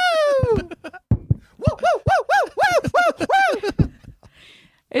 Woo, woo, woo, woo, woo, woo.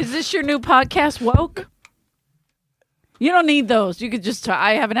 Is this your new podcast, Woke? You don't need those. You could just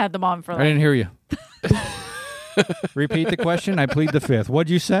try. I haven't had them on for I like. didn't hear you. Repeat the question. I plead the fifth. What'd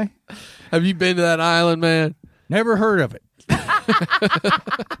you say? Have you been to that island, man? Never heard of it.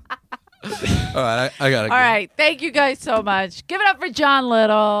 All right, I gotta All right. Thank you guys so much. Give it up for John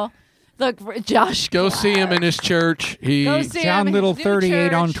Little. Look, for Josh. Go Clark. see him in his church. Go see him John in Little his new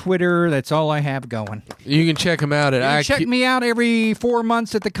 38 on church. Twitter. That's all I have going. You can check him out at You check me out every 4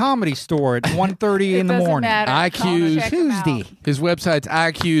 months at the Comedy Store at 1:30 in the Doesn't morning. matter. IQs. Check him out. Tuesday. His website's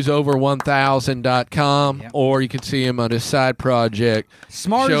IQsover1000.com, Yep. or you can see him on his side project.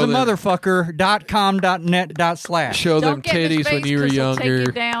 Smart Show as a them- motherfucker.com.net/. Show them Don't get in his titties when face you were 'cause he'll take you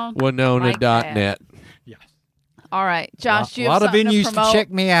younger. down Winona.net. All right. Josh, do A you have lot of something venues to to promote?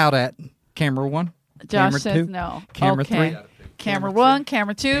 check me out at. Camera 1. Josh camera says 2. no. Camera okay. 3. Camera 1,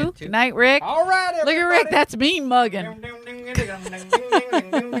 camera 2. Good night, Rick. All right, Look at Rick. That's mean mugging.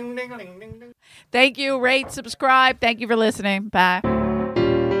 everybody. Thank you. Rate, subscribe. Thank you for listening. Bye.